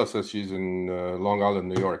 So Stella says she's in Long Island,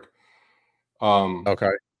 New York. Um,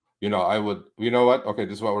 Okay. I would, you know what? Okay,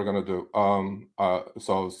 this is what we're gonna do.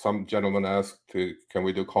 So some gentleman asked, can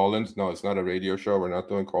we do call-ins? No, it's not a radio show. We're not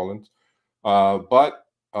doing call-ins. But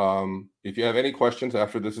if you have any questions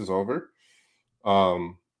after this is over,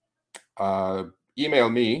 um, uh, email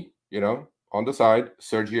me, on the side,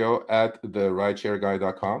 Sergio at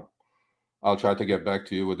therideshareguy.com. I'll try to get back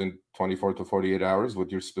to you within 24 to 48 hours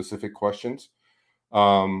with your specific questions.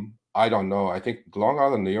 I don't know. I think Long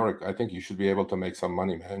Island, New York, I think you should be able to make some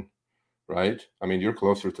money, man. Right? I mean, you're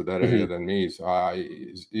closer to that area Mhm. than me. So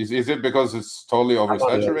is it because it's totally I'm on the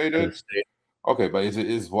other side of oversaturated? the state. Okay, but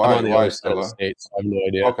is I'm why on the why other side of the Stella? state, so I have no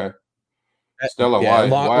idea. Okay, Stella, Yeah, why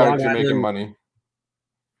Long aren't you making Island. money?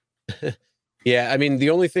 Yeah, I mean,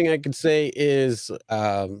 the only thing I could say is,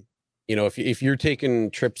 if you're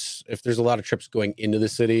taking trips, if there's a lot of trips going into the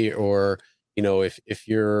city, or if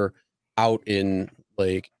you're out in,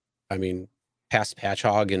 like, I mean, past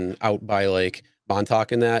Patchogue and out by like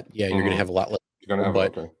Montauk and that, yeah, you're gonna Hmm. have a lot less You're gonna people,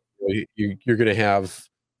 have but okay. you're gonna have,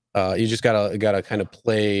 you just gotta kind of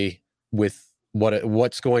play with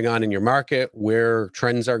what's going on in your market, where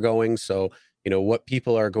trends are going. So what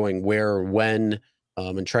people are going where, when,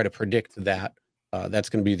 and try to predict that. That's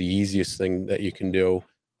going to be the easiest thing that you can do.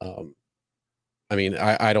 Um, I mean,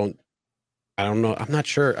 I don't know. I'm not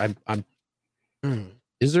sure. Hmm,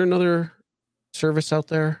 is there another service out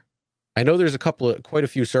there? I know there's quite a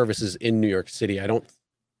few services in New York City. I don't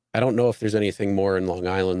know if there's anything more in Long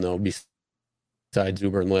Island though, besides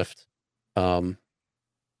Uber and Lyft. Um,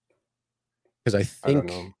 because I I don't think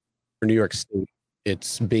know. for New York State,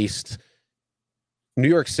 it's based. New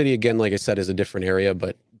York City, again, like I said, is a different area,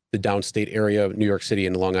 but the downstate area of New York City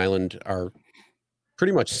and Long Island are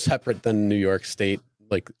pretty much separate than New York State,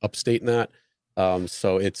 like upstate and that.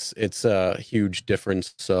 So it's a huge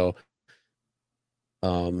difference. So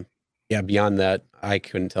um, yeah, beyond that, I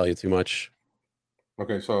couldn't tell you too much.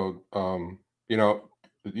 Okay, so you know,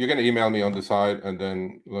 you're gonna email me on the side, and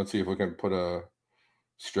then let's see if we can put a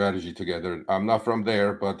strategy together. I'm not from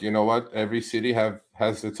there, but you know what? Every city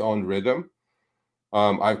has its own rhythm.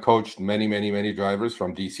 I've coached many, many, many drivers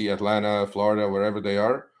from DC, Atlanta, Florida, wherever they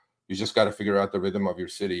are. You just got to figure out the rhythm of your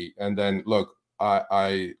city, and then look.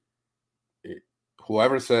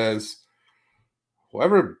 Whoever says,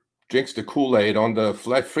 whoever drinks the Kool-Aid on the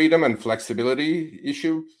freedom and flexibility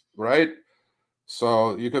issue, right?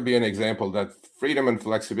 So you could be an example that freedom and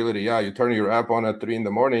flexibility. Yeah, you turn your app on at 3 in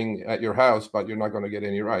the morning at your house, but you're not going to get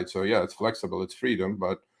any rides. So yeah, it's flexible, it's freedom,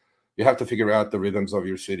 but you have to figure out the rhythms of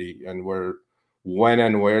your city and when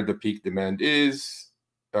and where the peak demand is,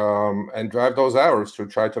 and drive those hours to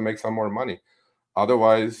try to make some more money.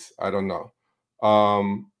 Otherwise, I don't know.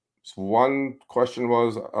 So one question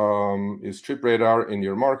was, is Trip Radar in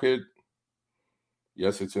your market?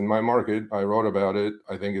 Yes, it's in my market. I wrote about it.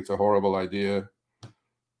 I think it's a horrible idea.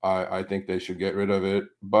 I think they should get rid of it.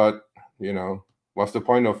 But, what's the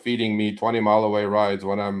point of feeding me 20-mile away rides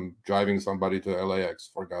when I'm driving somebody to LAX,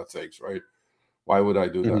 for God's sakes, right? Why would I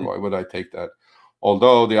do that? Mhm. Why would I take that?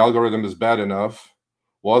 Although the algorithm was bad enough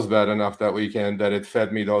that weekend that it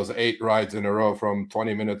fed me those 8 rides in a row from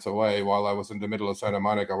 20 minutes away while I was in the middle of Santa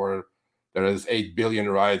Monica, where there is 8 billion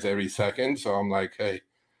rides every second. So I'm like, hey,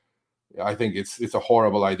 I think it's a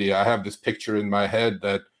horrible idea. I have this picture in my head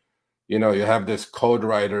that you have this code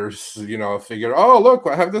writers, figure, oh, look,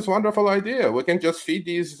 I have this wonderful idea. We can just feed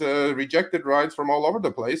these rejected rides from all over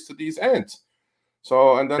the place to these ants.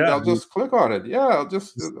 So, and then Yeah, they'll just click on it. Yeah,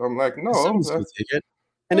 I'm like, no, someone's gonna take it,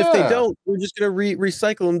 and if they yeah, don't, we're just gonna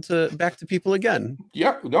recycle them to back to people again.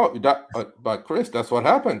 yeah, no, but Chris, that's what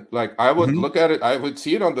happened. Like, I would Mhm. look at it, I would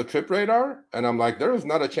see it on the trip radar, and I'm like, there is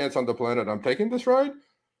not a chance on the planet I'm taking this ride.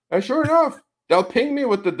 And sure enough, they'll ping me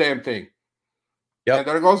with the damn thing. Yep. And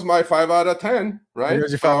there goes my 5 out of 10, There right?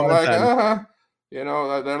 goes your So 5 I'm out of like,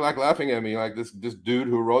 10. they're like laughing at me, like this dude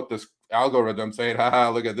who wrote this algorithm saying,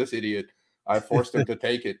 haha, look at this idiot. I forced him to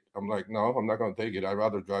take it. I'm like, no, I'm not going to take it. I'd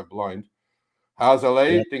rather drive blind. How's LA?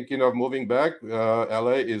 Yep. Thinking of moving back.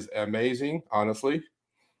 LA is amazing, honestly.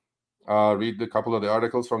 Read a couple of the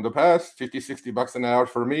articles from the past. 50, $60 an hour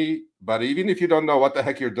for me. But even if you don't know what the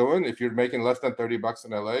heck you're doing, if you're making less than $30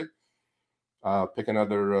 in LA, pick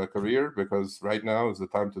another career, because right now is the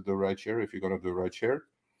time to do rideshare if you're going to do rideshare.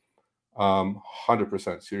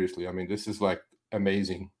 100% seriously. I mean, this is like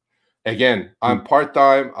amazing. Again, Mm. I'm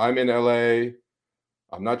part-time. I'm in LA.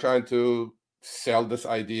 I'm not trying to sell this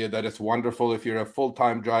idea that it's wonderful if you're a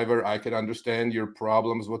full-time driver. I can understand your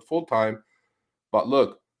problems with full-time. But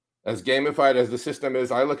look, as gamified as the system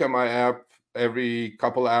is, I look at my app every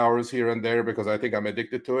couple hours here and there because I think I'm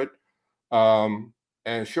addicted to it. Um,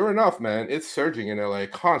 and sure enough, man, it's surging in LA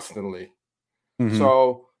constantly. Mhm.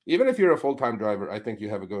 So even if you're a full-time driver, I think you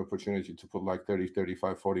have a good opportunity to put like 30,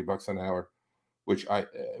 35, 40 bucks an hour, which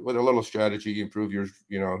with a little strategy, improve your,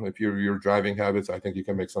 if your driving habits, I think you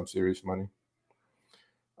can make some serious money.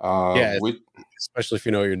 Yeah, With especially if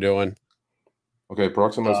you know what you're doing. Okay,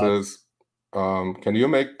 Proxima says,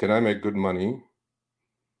 can I make good money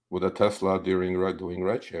with a Tesla doing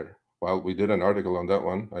rideshare? Well, we did an article on that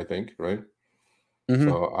one, I think, right? Mhm.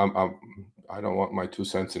 So I don't want my 2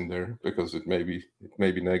 cents in there because it may be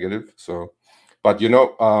negative. So, but by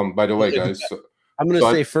the Well, way, guys, I'm gonna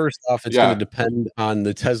say first off, it's gonna yeah. depend on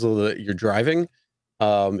the Tesla that you're driving.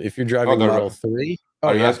 If you're Oh, driving Model 3, oh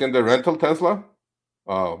are you yeah, asking the rental Tesla?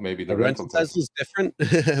 Oh, maybe a the rental rental Tesla. Tesla is different,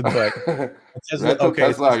 but a Tesla, Rental okay,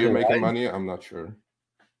 Tesla, are you Tesla making Y, money? I'm not sure.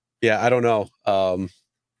 yeah, I don't know.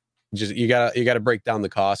 Just you gotta break down the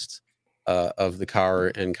cost of the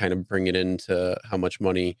car and kind of bring it into how much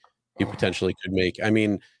money you potentially could make. I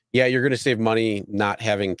mean, yeah, you're gonna save money not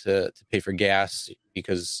having to pay for gas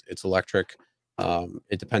because it's electric.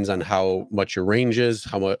 It depends on how much your range is,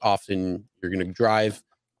 often you're gonna drive.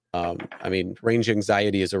 I mean, range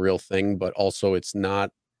anxiety is a real thing, but also it's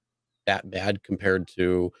not that bad compared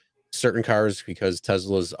to certain cars because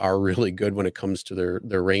Teslas are really good when it comes to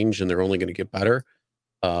their range, and they're only gonna get better.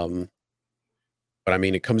 Um, but I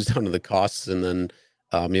mean, it comes down to the costs, and then,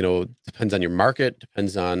 depends on your market,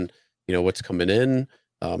 depends on, what's coming in.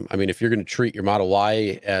 I mean, if you're gonna treat your Model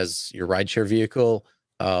Y as your rideshare vehicle,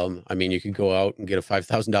 I mean, you could go out and get a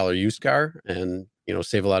 $5,000 used car and,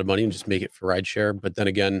 save a lot of money and just make it for rideshare. But then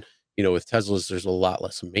again, with Teslas, there's a lot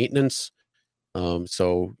less maintenance.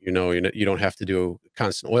 So, you don't have to do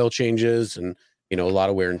constant oil changes and, a lot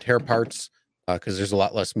of wear and tear parts, because there's a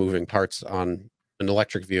lot less moving parts on an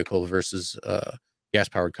electric vehicle versus gas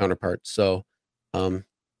powered counterpart. So, um,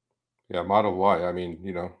 Yeah, Model Y. I mean,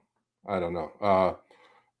 I don't know.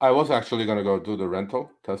 I was actually going to go do the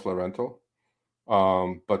Tesla rental.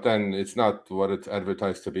 But then it's not what it's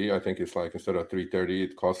advertised to be. I think it's like instead of 330,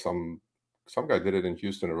 it costs some guy did it in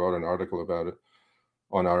Houston and wrote an article about it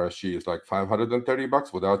on RSG. It's like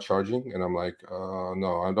 $530 without charging. And I'm like,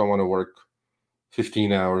 no, I don't want to work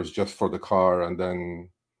 15 hours just for the car and then,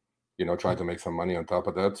 try to make some money on top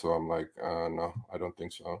of that. So I'm like, no, I don't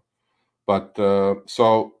think so. But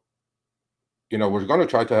so, we're going to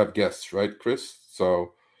try to have guests, right, Chris?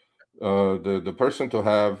 So the person to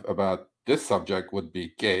have about this subject would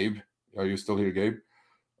be Gabe. Are you still here, Gabe?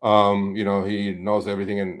 He knows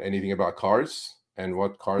everything and anything about cars and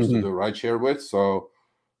what cars to mhm, do rideshare with. So,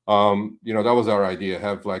 that was our idea.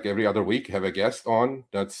 Have like every other week, have a guest on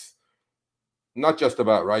that's not just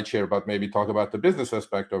about rideshare, but maybe talk about the business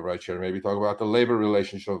aspect of rideshare. Maybe talk about the labor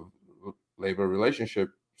relationships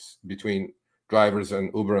between drivers and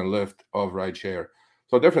Uber and Lyft of rideshare.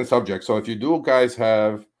 So different subjects. So if you do guys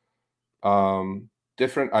have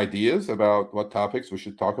different ideas about what topics we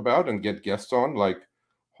should talk about and get guests on, like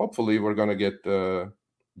hopefully we're going to get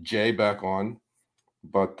Jay back on,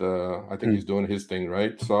 but I think mm. he's doing his thing,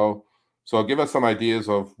 right? So give us some ideas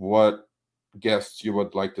of what guests you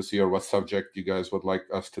would like to see or what subject you guys would like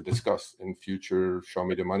us to discuss in future Show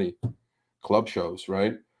Me the Money club shows,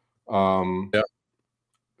 right? um Yeah.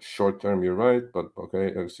 Short term, you're right, but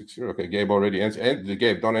okay, 6 years. Okay, Gabe already answered. And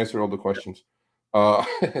Gabe, don't answer all the questions. uh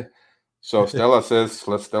So Stella says,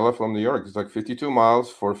 let's Stella from New York. It's like 52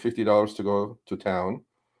 miles for $50 to go to town.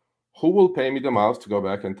 Who will pay me the miles to go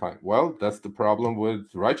back in time? Well, that's the problem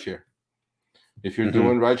with rideshare. If you're Mhm.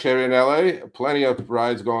 doing rideshare in LA, plenty of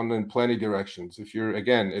rides going in plenty directions. If you're,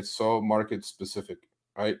 again, it's so market specific,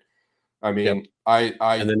 right? I Yep. mean, And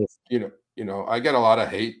then if I get a lot of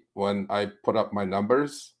hate when I put up my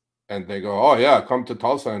numbers and they go, "Oh yeah, come to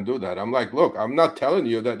Tulsa and do that." I'm like, "Look, I'm not telling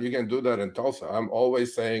you that you can do that in Tulsa. I'm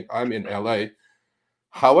always saying I'm in LA.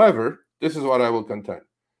 However, this is what I will contend.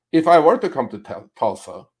 If I were to come to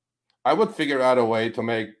Tulsa, I would figure out a way to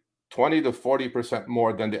make 20 to 40%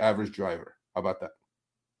 more than the average driver. How about that?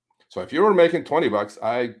 So if you were making 20 bucks,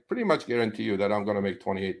 I pretty much guarantee you that I'm going to make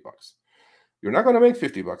 28 bucks. You're not going to make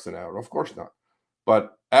 50 bucks an hour, of course not.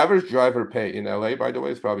 But average driver pay in LA, by the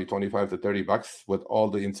way, is probably 25 to 30 bucks with all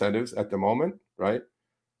the incentives at the moment, right?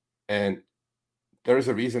 And there's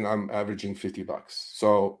a reason I'm averaging 50 bucks.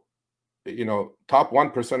 So, top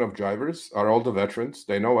 1% of drivers are all the veterans.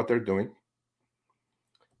 They know what they're doing.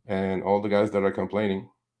 And all the guys that are complaining,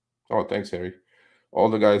 oh, thanks, Harry. All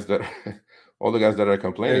the guys that all the guys that are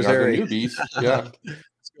complaining there's are the Harry. newbies. Yeah.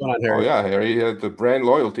 What's going on, Oh Harry? yeah, Harry. The brand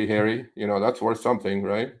loyalty, Harry. That's worth something,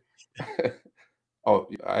 right? Oh,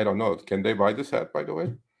 I don't know. Can they buy this hat, by the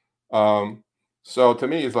way? Um, so to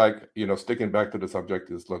me, it's like, sticking back to the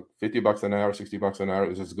subject is, look, 50 bucks an hour, 60 bucks an hour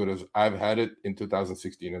is as good as I've had it in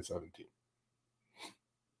 2016 and 17.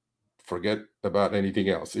 forget about anything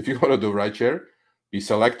else. If you want to do rideshare, be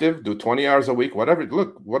selective, do 20 hours a week, whatever.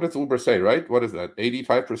 Look, what does Uber say, right? What is that?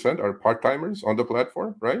 85% are part-timers on the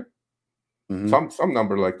platform, right? Mhm. Some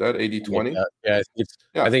number like that, 80 Something like 20. that. Yeah, I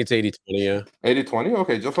Yeah, think it's 80/20, yeah. 80 20.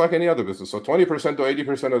 Okay, just like any other business. So 20% to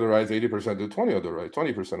 80% of the rides, 80% to 20 of the rides,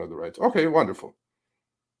 20% of the rides. Okay, wonderful.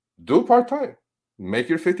 Do part-time. Make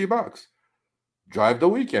your 50 bucks. Drive the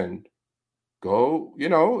weekend. Go,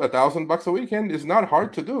 $1,000 a weekend is not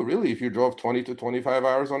hard to do, really. If you drove 20 to 25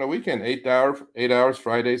 hours on a weekend, 8 hours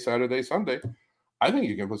Friday, Saturday, Sunday, I think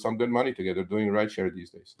you can put some good money together doing rideshare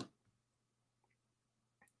these days.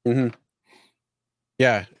 Mhm.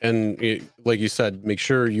 Yeah, and like you said, make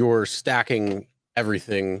sure you're stacking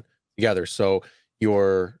everything together. So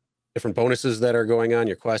your different bonuses that are going on,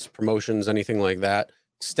 your quest promotions, anything like that,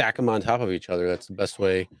 stack them on top of each other. That's the best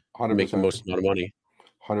way to make the 100%. most amount of money.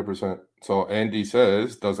 100%. So Andy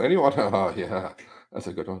says, does anyone, oh, yeah, that's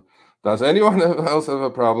a good one. Does anyone else have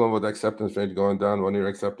a problem with acceptance rate going down when you're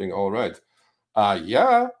accepting all rides?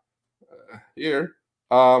 Yeah, here.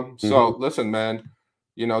 Hmm. So listen, man,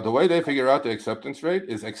 the way they figure out the acceptance rate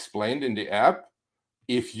is explained in the app.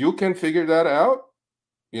 If you can figure that out,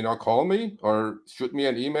 call me or shoot me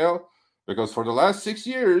an email, because for the last 6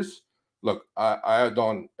 years, look, I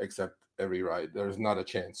don't accept every ride. There's not a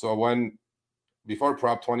chance. So before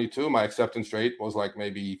Prop 22, my acceptance rate was like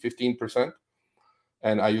maybe 15%.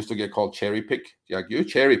 And I used to get called cherry pick. Like, you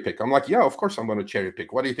cherry pick. I'm like, yeah, of course I'm going to cherry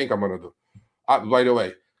pick. What do you think I'm going to do? By the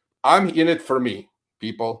way, I'm in it for me,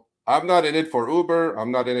 people. I'm not in it for Uber.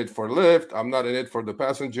 I'm not in it for Lyft. I'm not in it for the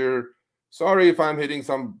passenger. Sorry if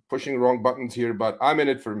I'm pushing wrong buttons here, but I'm in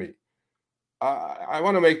it for me. I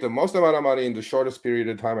want to make the most amount of money in the shortest period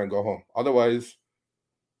of time and go home. Otherwise,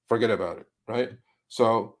 forget about it, right?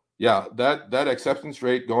 So yeah, that acceptance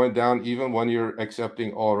rate going down even when you're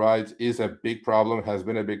accepting all rides is a big problem, has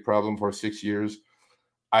been a big problem for 6 years.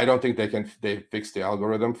 I don't think they fix the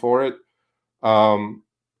algorithm for it. um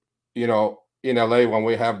in LA, when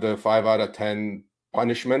we have the 5 out of 10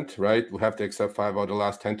 punishment, right, we have to accept 5 out of the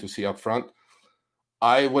last 10 to see up front.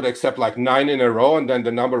 I would accept like 9 in a row and then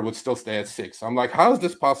the number would still stay at 6. I'm like, how is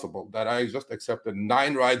this possible that I just accepted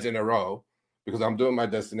 9 rides in a row because I'm doing my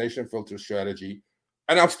destination filter strategy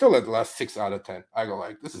and I'm still at the last 6 out of 10? I go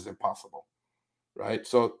like, this is impossible, right?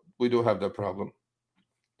 So we do have that problem.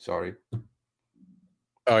 Sorry.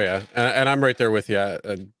 Oh yeah, and I'm right there with you.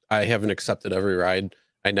 I haven't accepted every ride.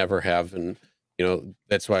 I never have, and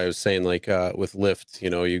that's why I was saying like with Lyft,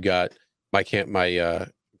 you got my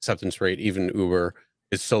acceptance rate, even Uber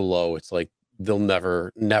is so low. It's like they'll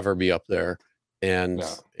never be up there, and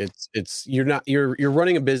Yeah. it's you're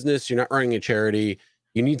running a business. You're not running a charity.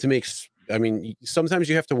 You need to make. I mean, sometimes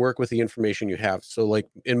you have to work with the information you have. So like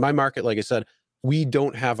in my market, like I said, we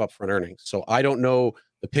don't have upfront earnings, so I don't know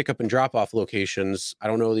the pickup and drop off locations. I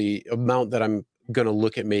don't know the amount that I'm going to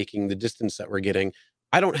look at making, the distance that we're getting.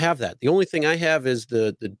 I don't have that. The only thing I have is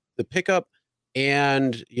the pickup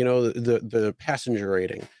and the passenger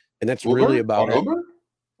rating, and that's really Uber? about On it. Uber?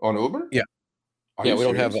 On Uber? Yeah, Are yeah. you We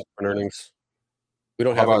don't have serious? upfront earnings. We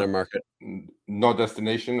don't How have it in our about market. no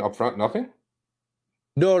destination upfront, nothing?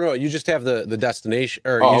 No, no. You just have the destination,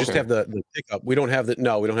 or you Oh, just okay. have the pickup. We don't have the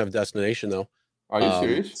no. We don't have destination though. Are you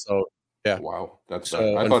serious? So yeah. Wow, that's bad.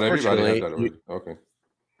 So I thought everybody had unfortunately, that already. Okay.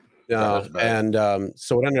 Yeah, no, that's bad. and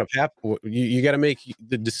so what ended up happening, you got to make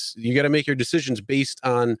you got to make your decisions based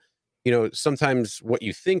on, sometimes what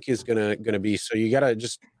you think is gonna be. So you got to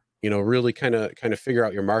just, really kind of figure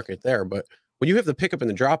out your market there. But when you have the pickup and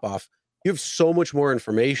the drop off, you have so much more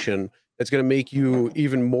information that's going to make you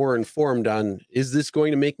even more informed on, is this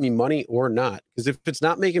going to make me money or not? Because if it's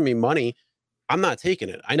not making me money, I'm not taking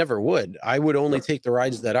it. I never would. I would only Yep. take the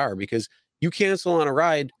rides that are, because you cancel on a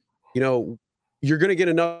ride, you know, you're going to get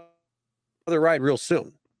another ride real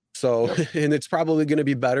soon. So, Yep. and it's probably going to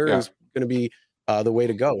be better and Yeah. it's going to be the way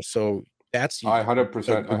to go. So that's I a,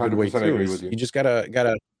 100%, a I good way 100% too. agree with Is you. you just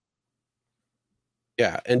gotta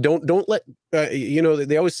yeah, and don't let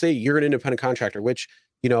they always say you're an independent contractor, which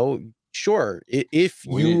sure, if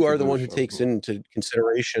We need you to are the do one who takes into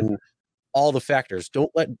consideration all the factors.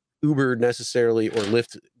 Don't let Uber necessarily or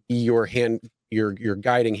Lyft be your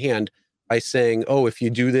guiding hand by saying, "Oh, if you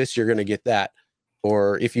do this, you're going to get that,"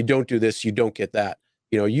 or "If you don't do this, you don't get that."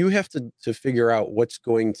 You have to figure out what's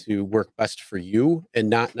going to work best for you and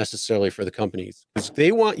not necessarily for the companies, because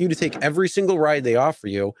they want you to take every single ride they offer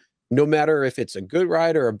you, no matter if it's a good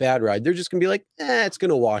ride or a bad ride. They're just going to be like, it's going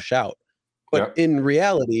to wash out. But Yeah. in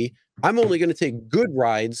reality, I'm only going to take good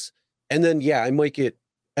rides, and then yeah, I might get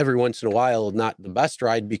every once in a while not the best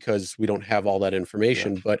ride because we don't have all that Yeah.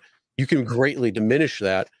 information, but you can greatly diminish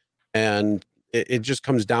that. And it just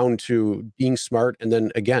comes down to being smart, and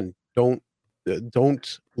then again, don't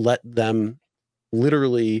let them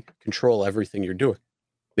literally control everything you're doing.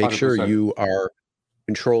 Make sure 100%. you are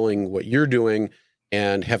controlling what you're doing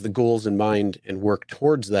and have the goals in mind and work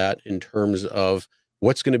towards that in terms of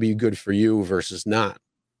what's going to be good for you versus not.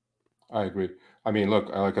 I agree. I mean, look,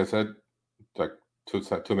 like I said, like 2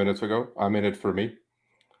 minutes ago, I'm in it for me.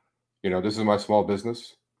 This is my small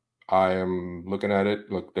business. I am looking at it.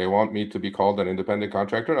 Look, they want me to be called an independent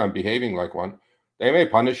contractor. I'm behaving like one. They may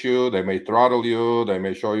punish you. They may throttle you. They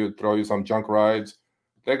may throw you some junk rides.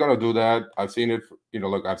 They're going to do that. I've seen it.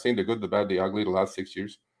 Look, I've seen the good, the bad, the ugly the last 6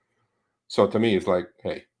 years. So to me, it's like,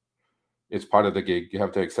 hey, it's part of the gig. You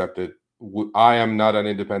have to accept it. I am not an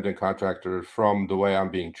independent contractor from the way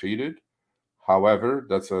I'm being treated. However,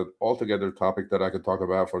 that's an altogether topic that I could talk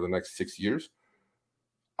about for the next 6 years.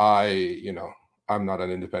 I, you know, I'm not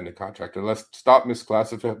an independent contractor. Let's stop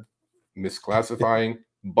misclassifying,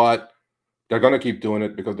 but they're going to keep doing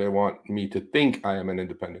it because they want me to think I am an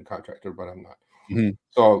independent contractor, but I'm not. Mhm.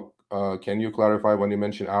 So, can you clarify when you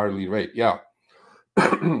mention hourly rate? Yeah.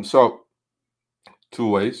 So, two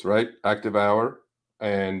ways, right? Active hour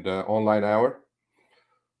and online hour.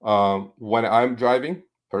 When I'm driving,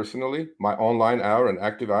 personally, my online hour and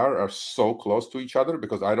active hour are so close to each other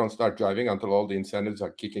because I don't start driving until all the incentives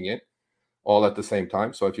are kicking in all at the same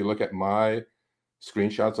time. So if you look at my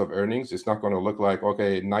screenshots of earnings, it's not going to look like,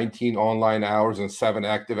 okay, 19 online hours and 7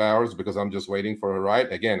 active hours because I'm just waiting for a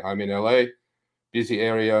ride. Again, I'm in LA, busy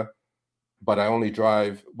area, but I only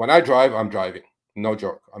drive. When I drive, I'm driving. No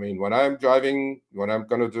joke. I mean, when I'm driving, when I'm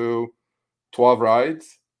going to do 12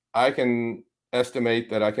 rides, I can estimate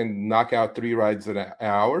that I can knock out 3 rides in an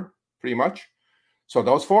hour, pretty much. So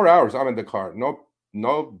those 4 hours, I'm in the car.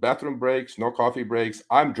 No bathroom breaks, no coffee breaks.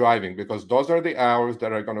 I'm driving because those are the hours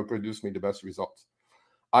that are going to produce me the best results.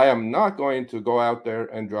 I am not going to go out there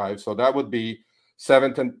and drive. So that would be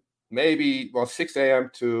 7 to maybe 6 a.m.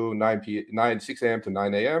 to 6 a.m. to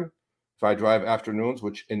 9 a.m. If I drive afternoons,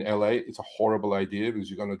 which in LA, it's a horrible idea because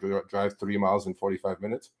you're going to drive 3 miles in 45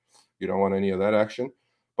 minutes. You don't want any of that action.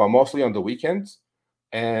 But mostly on the weekends.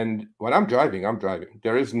 And when I'm driving, I'm driving.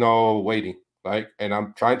 There is no waiting, right? And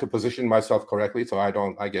I'm trying to position myself correctly so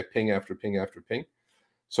I get ping after ping after ping.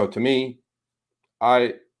 So to me,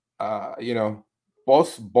 I, you know,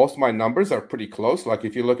 both my numbers are pretty close. Like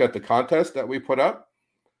if you look at the contest that we put up,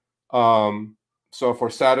 um, so for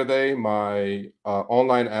Saturday, my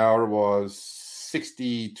online hour was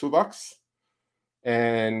 $62,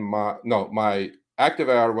 and my active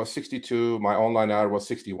hour was 62. My online hour was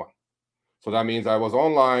 61. So that means I was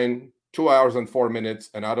online 2 hours and 4 minutes,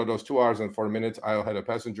 and out of those 2 hours and 4 minutes, I had a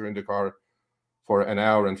passenger in the car for an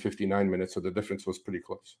hour and 59 minutes. So the difference was pretty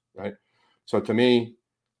close, right? So to me,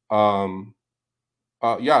 um,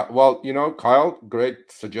 yeah, well, Kyle,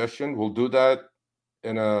 great suggestion. We'll do that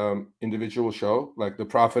in a individual show, like the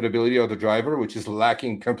profitability of the driver, which is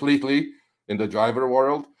lacking completely in the driver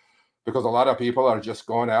world, because a lot of people are just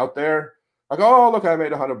going out there like, oh, look, I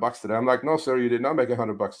made $100 today. I'm like, no, sir, you did not make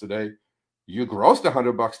 $100 today. You grossed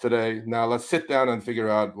 $100 today. Now let's sit down and figure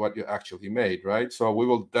out what you actually made, right? So we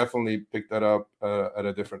will definitely pick that up at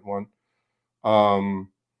a different one.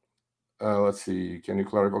 Let's see. Can you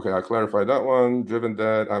clarify? Okay, I clarified that one. Driven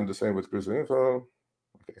that. I'm the same with cruising info.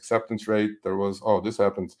 Okay, acceptance rate. There was. Oh, this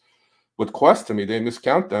happens with Quest. To me, they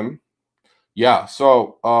miscount them. Yeah.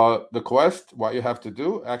 So the Quest, what you have to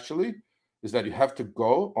do actually is that you have to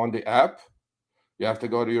go on the app. You have to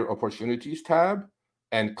go to your opportunities tab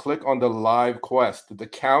and click on the live quest. The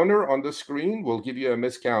counter on the screen will give you a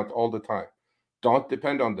miscount all the time. Don't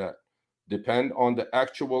depend on that. Depend on the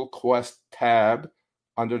actual quest tab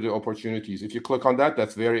under the opportunities. If you click on that,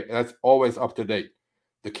 that's always up to date.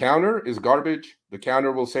 The counter is garbage. The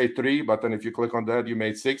counter will say 3, but then if you click on that, you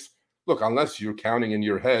made 6. Look, unless you're counting in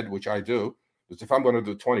your head, which I do, because if I'm going to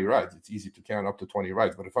do 20 rides, it's easy to count up to 20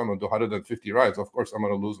 rides. But if I'm going to do 150 rides, of course, I'm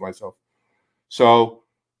going to lose myself. So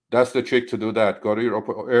that's the trick to do that. Go to your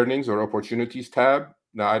earnings or opportunities tab.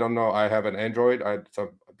 Now, I don't know. I have an Android.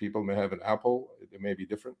 Some people may have an Apple. It may be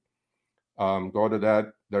different. Go to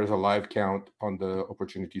that. There's a live count on the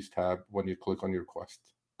opportunities tab when you click on your quest.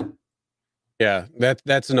 Yeah,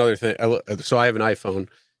 that's another thing. So I have an iPhone,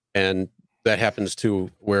 and that happens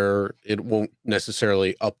too, where it won't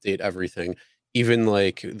necessarily update everything. Even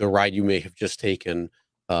like the ride you may have just taken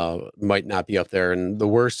might not be up there. And the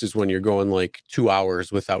worst is when you're going like 2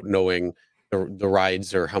 hours without knowing the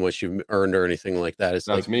rides or how much you've earned or anything like that. It's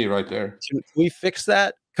That's like, me right there. can we fix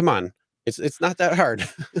that? Come on, it's not that hard.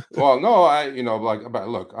 Well, no,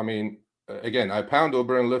 look, I mean, again, I pound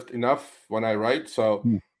Uber and Lyft enough when I write, so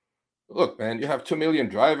Mm. look, man, you have 2 million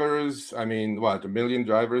drivers. I mean, what, a million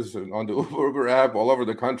drivers on the Uber app all over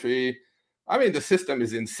the country. I mean, the system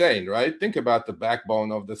is insane, right? Think about the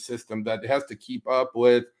backbone of the system that has to keep up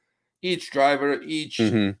with each driver, each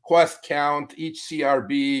Mhm. quest count, each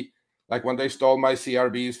CRB. Like when they stole my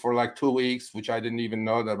CRBs for like 2 weeks, which I didn't even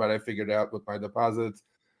know that, but I figured out with my deposits.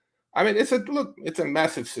 I mean, it's a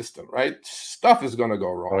massive system, right? Stuff is gonna go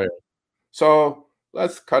Oh, wrong. yeah. So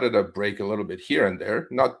let's cut it a break a little bit here and there.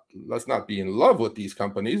 Let's not be in love with these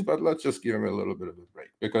companies, but let's just give them a little bit of a break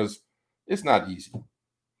because it's not easy.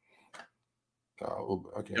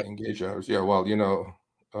 Okay, Yep. engage hours. Yeah, well,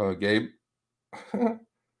 Gabe,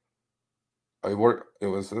 I work. It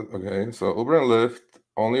was okay. So Uber and Lyft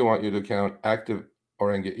only want you to count active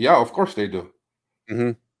or engage. Yeah, of course they do.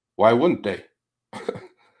 Mhm. Why wouldn't they?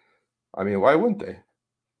 I mean, why wouldn't they?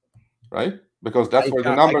 Right? Because that's I where the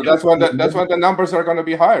count I number. count the That's number. when the numbers are going to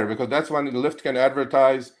be higher because that's when Lyft can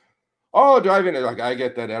advertise. Oh, driving it. Like I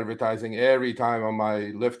get that advertising every time on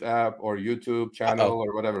my Lyft app or YouTube Uh-oh, channel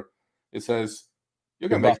or whatever. It says you you're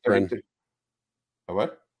can make buffering. 33.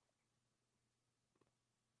 What?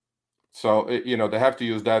 So they have to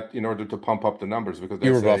use that in order to pump up the numbers because they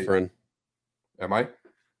You were say, buffering. "Am I?"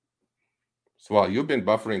 So well, you've been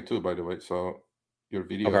buffering too, by the way. So your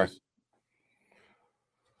Okay. videos.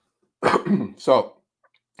 So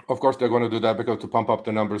of course they're going to do that because to pump up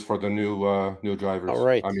the numbers for the new drivers.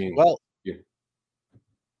 Alright. I mean, Well, yeah.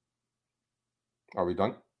 Are we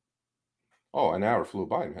done? Oh, an hour flew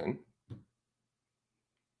by, man.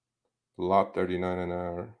 Lot 39 an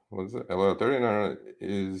hour. What is it? Lot 39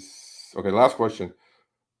 is okay. Last question.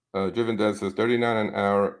 Driven Dad says 39 an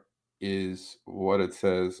hour is what it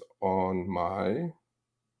says on my.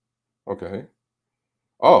 Okay.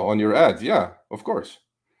 Oh, on your ads. Yeah, of course.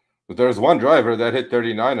 But there's one driver that hit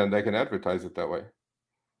 39 and they can advertise it that way.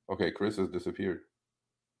 Okay, Chris has disappeared.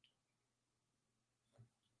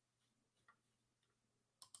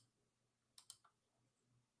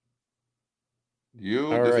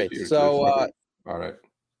 You alright. disappeared, Chris. So, Okay. All right.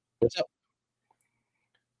 what's up?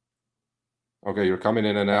 Okay, you're coming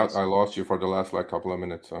in and out. Guys? I lost you for the last like couple of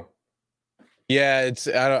minutes. So. Yeah,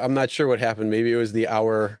 I'm not sure what happened. Maybe it was the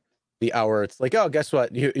hour. It's like, "Oh, guess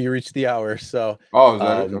what? You reached the hour." So, Oh, is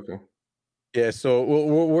that it? um Okay. yeah, so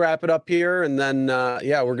we'll wrap it up here, and then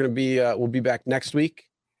yeah, we'll be back next week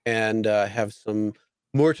and have some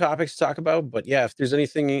more topics to talk about. But yeah, if there's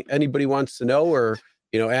anything anybody wants to know or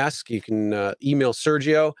ask, you can email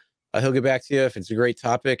Sergio. He'll get back to you if it's a great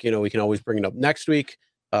topic. We can always bring it up next week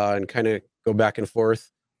and kind of go back and forth.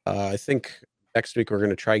 I think next week we're going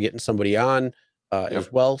to try getting somebody on as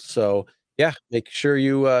Yep. well. So yeah, make sure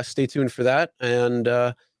you stay tuned for that and.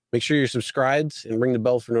 Make sure you're subscribed and ring the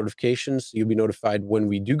bell for notifications so you'll be notified when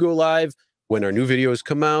we do go live, when our new videos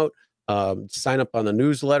come out. Sign up on the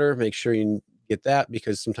newsletter. Make sure you get that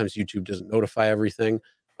because sometimes YouTube doesn't notify everything.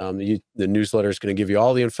 The newsletter is going to give you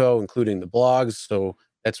all the info, including the blogs. So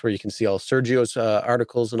that's where you can see all Sergio's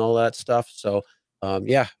articles and all that stuff. So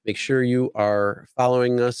yeah, make sure you are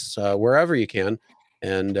following us wherever you can.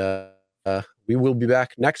 And we will be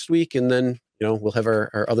back next week. And then, we'll have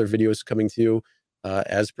our other videos coming to you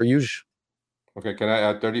as per usual. Okay, can I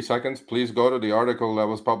add 30 seconds? Please go to the article that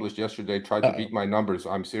was published yesterday. Try to Uh-oh. beat my numbers.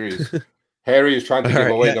 I'm serious. Harry is trying All to give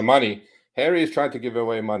right. away Yeah. the money. Harry is trying to give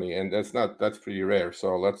away money, and that's pretty rare.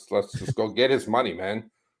 So let's just go get his money,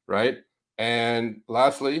 man. Right? And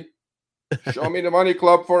lastly, show me the money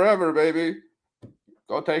club forever, baby.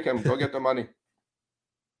 Go take him. Go get the money.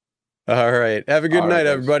 All right. Have a good All right, night,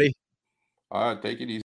 thanks. everybody. All right, take it easy.